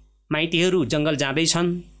माइतीहरू जङ्गल जाँदैछन्,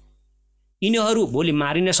 यिनीहरू भोलि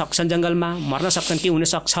मारिन सक्छन्, जङ्गलमा मर्न सक्छन्, के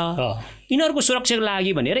हुनसक्छ, यिनीहरूको सुरक्षाको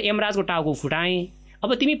लागि भनेर यमराजको टाउको फुटाएँ। अब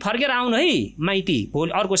तिमी फर्केर आउनु है माइती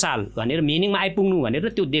भोलि अर्को साल भनेर मेनिङमा आइपुग्नु भनेर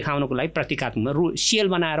त्यो देखाउनको लागि प्रतीकात्मक सेल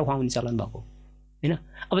बनाएर खुवाउने चलन भएको होइन।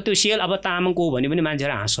 अब त्यो सेल अब तामाङको हो भने पनि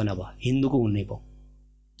मान्छेहरू हाँस्छन्, अब हिन्दूको हुनै भयो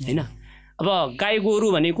होइन। अब गाई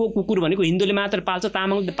गोरु भनेको कुकुर भनेको हिन्दूले मात्र पाल्छ,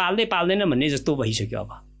 तामाङले पाल्दै पाल्दैन भन्ने जस्तो भइसक्यो।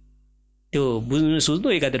 अब त्यो बुझ्नु सुझ्नु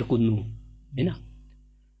एकातिर कुद्नु होइन।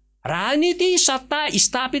 राजनीतिक सत्ता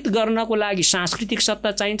स्थापित गर्नको लागि सांस्कृतिक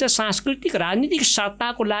सत्ता चाहिन्छ। सांस्कृतिक राजनीतिक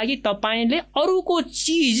सत्ताको लागि तपाईँले अरूको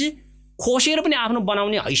चिज खोसेर पनि आफ्नो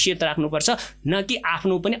बनाउने हैसियत राख्नुपर्छ, न कि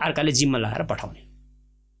आफ्नो पनि अर्काले जिम्मा लगाएर पठाउने।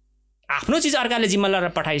 आफ्नो चिज अर्काले जिम्मा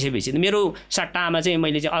लगाएर पठाइसकेपछि मेरो सट्टामा चाहिँ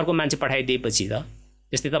मैले चाहिँ अर्को मान्छे पठाइदिएपछि त,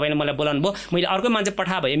 जस्तै तपाईँले मलाई बोलाउनु भयो, मैले अर्को मान्छे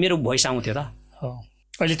पठा भए मेरो भोइस आउँथ्यो त,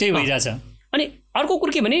 अहिले त्यही भइरहेछ। अनि अर्को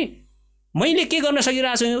कुरो के भने मैले के गर्न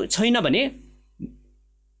सकिरहेको छैन भने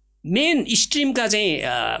मेन स्ट्रिमका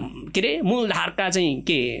चाहिँ के अरे मूलधारका चाहिँ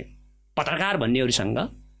के पत्रकार भन्नेहरूसँग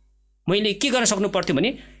मैले के गर्न सक्नु पर्थ्यो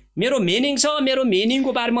भने मेरो मेनिङ छ, मेरो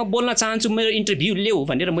मेनिङको बारेमा बोल्न चाहन्छु, मेरो इन्टरभ्यू ल्याऊ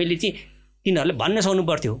भनेर मैले चाहिँ तिनीहरूले भन्न सक्नु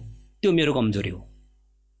पर्थ्यो। त्यो मेरो कमजोरी हो,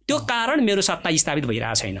 त्यो कारण मेरो सत्ता स्थापित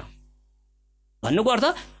भइरहेको छैन। भन्नुको अर्थ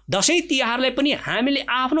दसैँ तिहारलाई पनि हामीले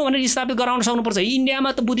आफ्नो भनेर स्थापित गराउन सक्नुपर्छ।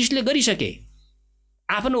 इन्डियामा त बुद्धिस्टले गरिसके,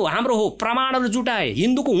 आफ्नो हाम्रो हो, प्रमाणहरू जुटाए,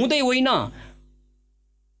 हिन्दूको हुँदै होइन,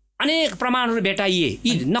 अनेक प्रमाणहरू भेटाइए,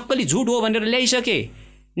 यी नक्कली झुट हो भनेर ल्याइसके।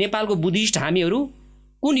 नेपालको बुद्धिस्ट हामीहरू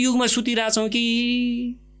कुन युगमा सुतिरहेछौँ कि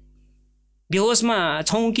बेहोसमा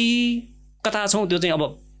छौँ कि कता छौँ त्यो चाहिँ अब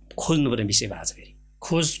खोज्नुपर्ने विषय भएको छ फेरि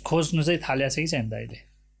खोज्नु चाहिँ थालेको छ कि छैन त अहिले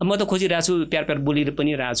म त खोजिरहेको छु प्यार प्यार बोली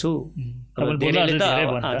पनि रहेको छु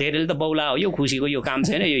धेरैले त बौला हो यो खुसीको यो काम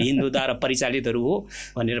छैन यो हिन्दूद्वारा परिचालितहरू हो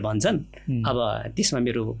भनेर भन्छन् अब त्यसमा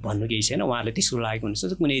मेरो भन्नु केही छैन उहाँले त्यसको लागेको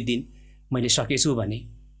हुन्छ कुनै दिन मैले सकेछु भने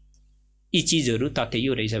यी चिजहरू तथ्य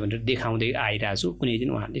यो रहेछ भनेर देखाउँदै आइरहेको छु कुनै दिन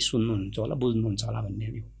उहाँले सुन्नुहुन्छ होला बुझ्नुहुन्छ होला भन्ने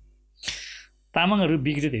हो तामाङहरू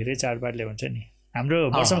बिग्रे धेरै चाडबाडले हुन्छ नि हाम्रो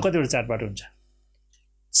वर्षमा कतिवटा चाडबाड हुन्छ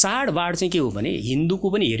चाडबाड चाहिँ के हो भने हिन्दूको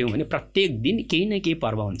पनि हेऱ्यौँ भने प्रत्येक दिन केही न केही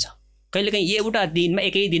पर्व हुन्छ कहिलेकाहीँ एउटा दिनमा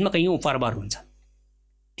एकै दिनमा कयौँ पर्वहरू हुन्छ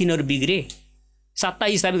तिनीहरू बिग्रे सत्ता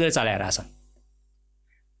स्थापित गरेर चलाइरहेछन्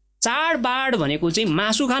चाडबाड भनेको चाहिँ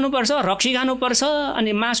मासु खानुपर्छ रक्सी खानुपर्छ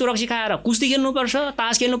अनि मासु रक्सी खाएर कुस्ती खेल्नुपर्छ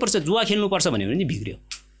तास खेल्नुपर्छ जुवा खेल्नुपर्छ भन्यो भने बिग्रियो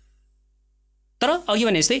तर अघि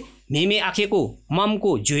भने जस्तै मेमे आखेको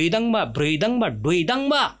ममको जोइदङमा ब्रोइदङमा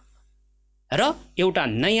डोइदङमा र एउटा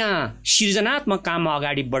नयाँ सृजनात्मक काममा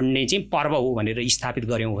अगाडि बढ्ने चाहिँ पर्व हो भनेर स्थापित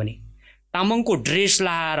गऱ्यौँ भने तामाङको ड्रेस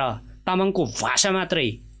लाएर तामाङको भाषा मात्रै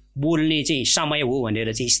बोल्ने चाहिँ समय हो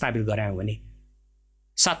भनेर चाहिँ स्थापित गरायौँ भने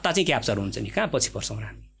सत्ता चाहिँ क्याप्चर हुन्छ नि कहाँ पछि पर्छौँ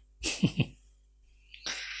हामी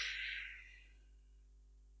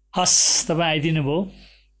हस् तपाईँ आइदिनु भयो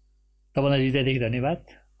तपाईँलाई हृदयदेखि धन्यवाद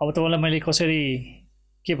अब तपाईँलाई मैले कसरी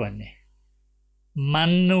के भन्ने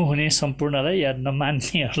मान्नुहुने सम्पूर्णलाई या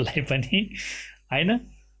नमान्नेहरूलाई पनि होइन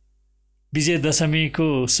विजयदशमीको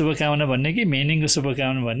शुभकामना भन्ने कि मेनिङको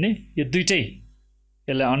शुभकामना भन्ने यो दुइटै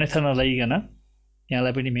यसलाई अन्यथा नलाइकन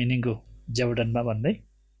यहाँलाई पनि मेनिङको जबडनमा भन्दै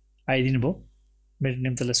आइदिनु भयो मेरो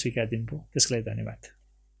निम्तिलाई स्वीकार दिनुभयो त्यसको लागि धन्यवाद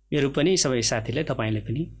मेरो पनि सबै साथीलाई तपाईँले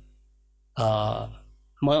पनि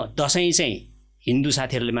म दसैँ चाहिँ हिन्दू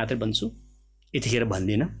साथीहरूले मात्रै भन्छु यतिखेर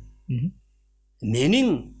भन्दिनँ मेनिङ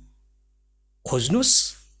खोज्नुहोस्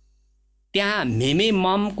त्यहाँ मेमे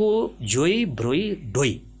ममको जोइ ब्रोइ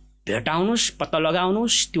डोइ भेटाउनुहोस् पत्ता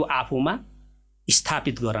लगाउनुहोस् त्यो आफूमा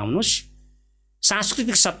स्थापित गराउनुहोस्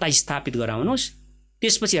सांस्कृतिक सत्ता स्थापित गराउनुहोस्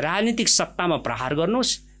त्यसपछि राजनीतिक सत्तामा प्रहार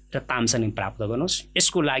गर्नुहोस् र तामसनिङ प्राप्त गर्नुहोस्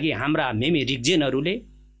यसको लागि हाम्रा मेमे रिग्जेनहरूले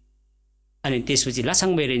अनि त्यसपछि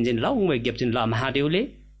लासाङबै रेन्जेन लङबै ग्याप्चिन ल महादेवले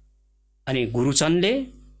अनि गुरुचनले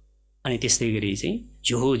अनि त्यस्तै गरी चाहिँ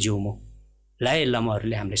जोहो जोमो लाय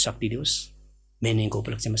लमहरूले हामीलाई शक्ति दियोस् मेनिङको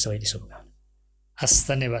उपलक्ष्यमा सबैले शुभकामना हस्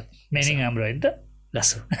धन्यवाद मेनिङ हाम्रो होइन त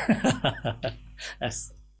लसो हस्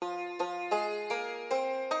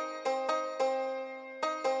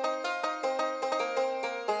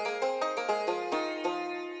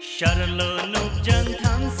Sharlo Nupjan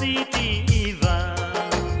Tham City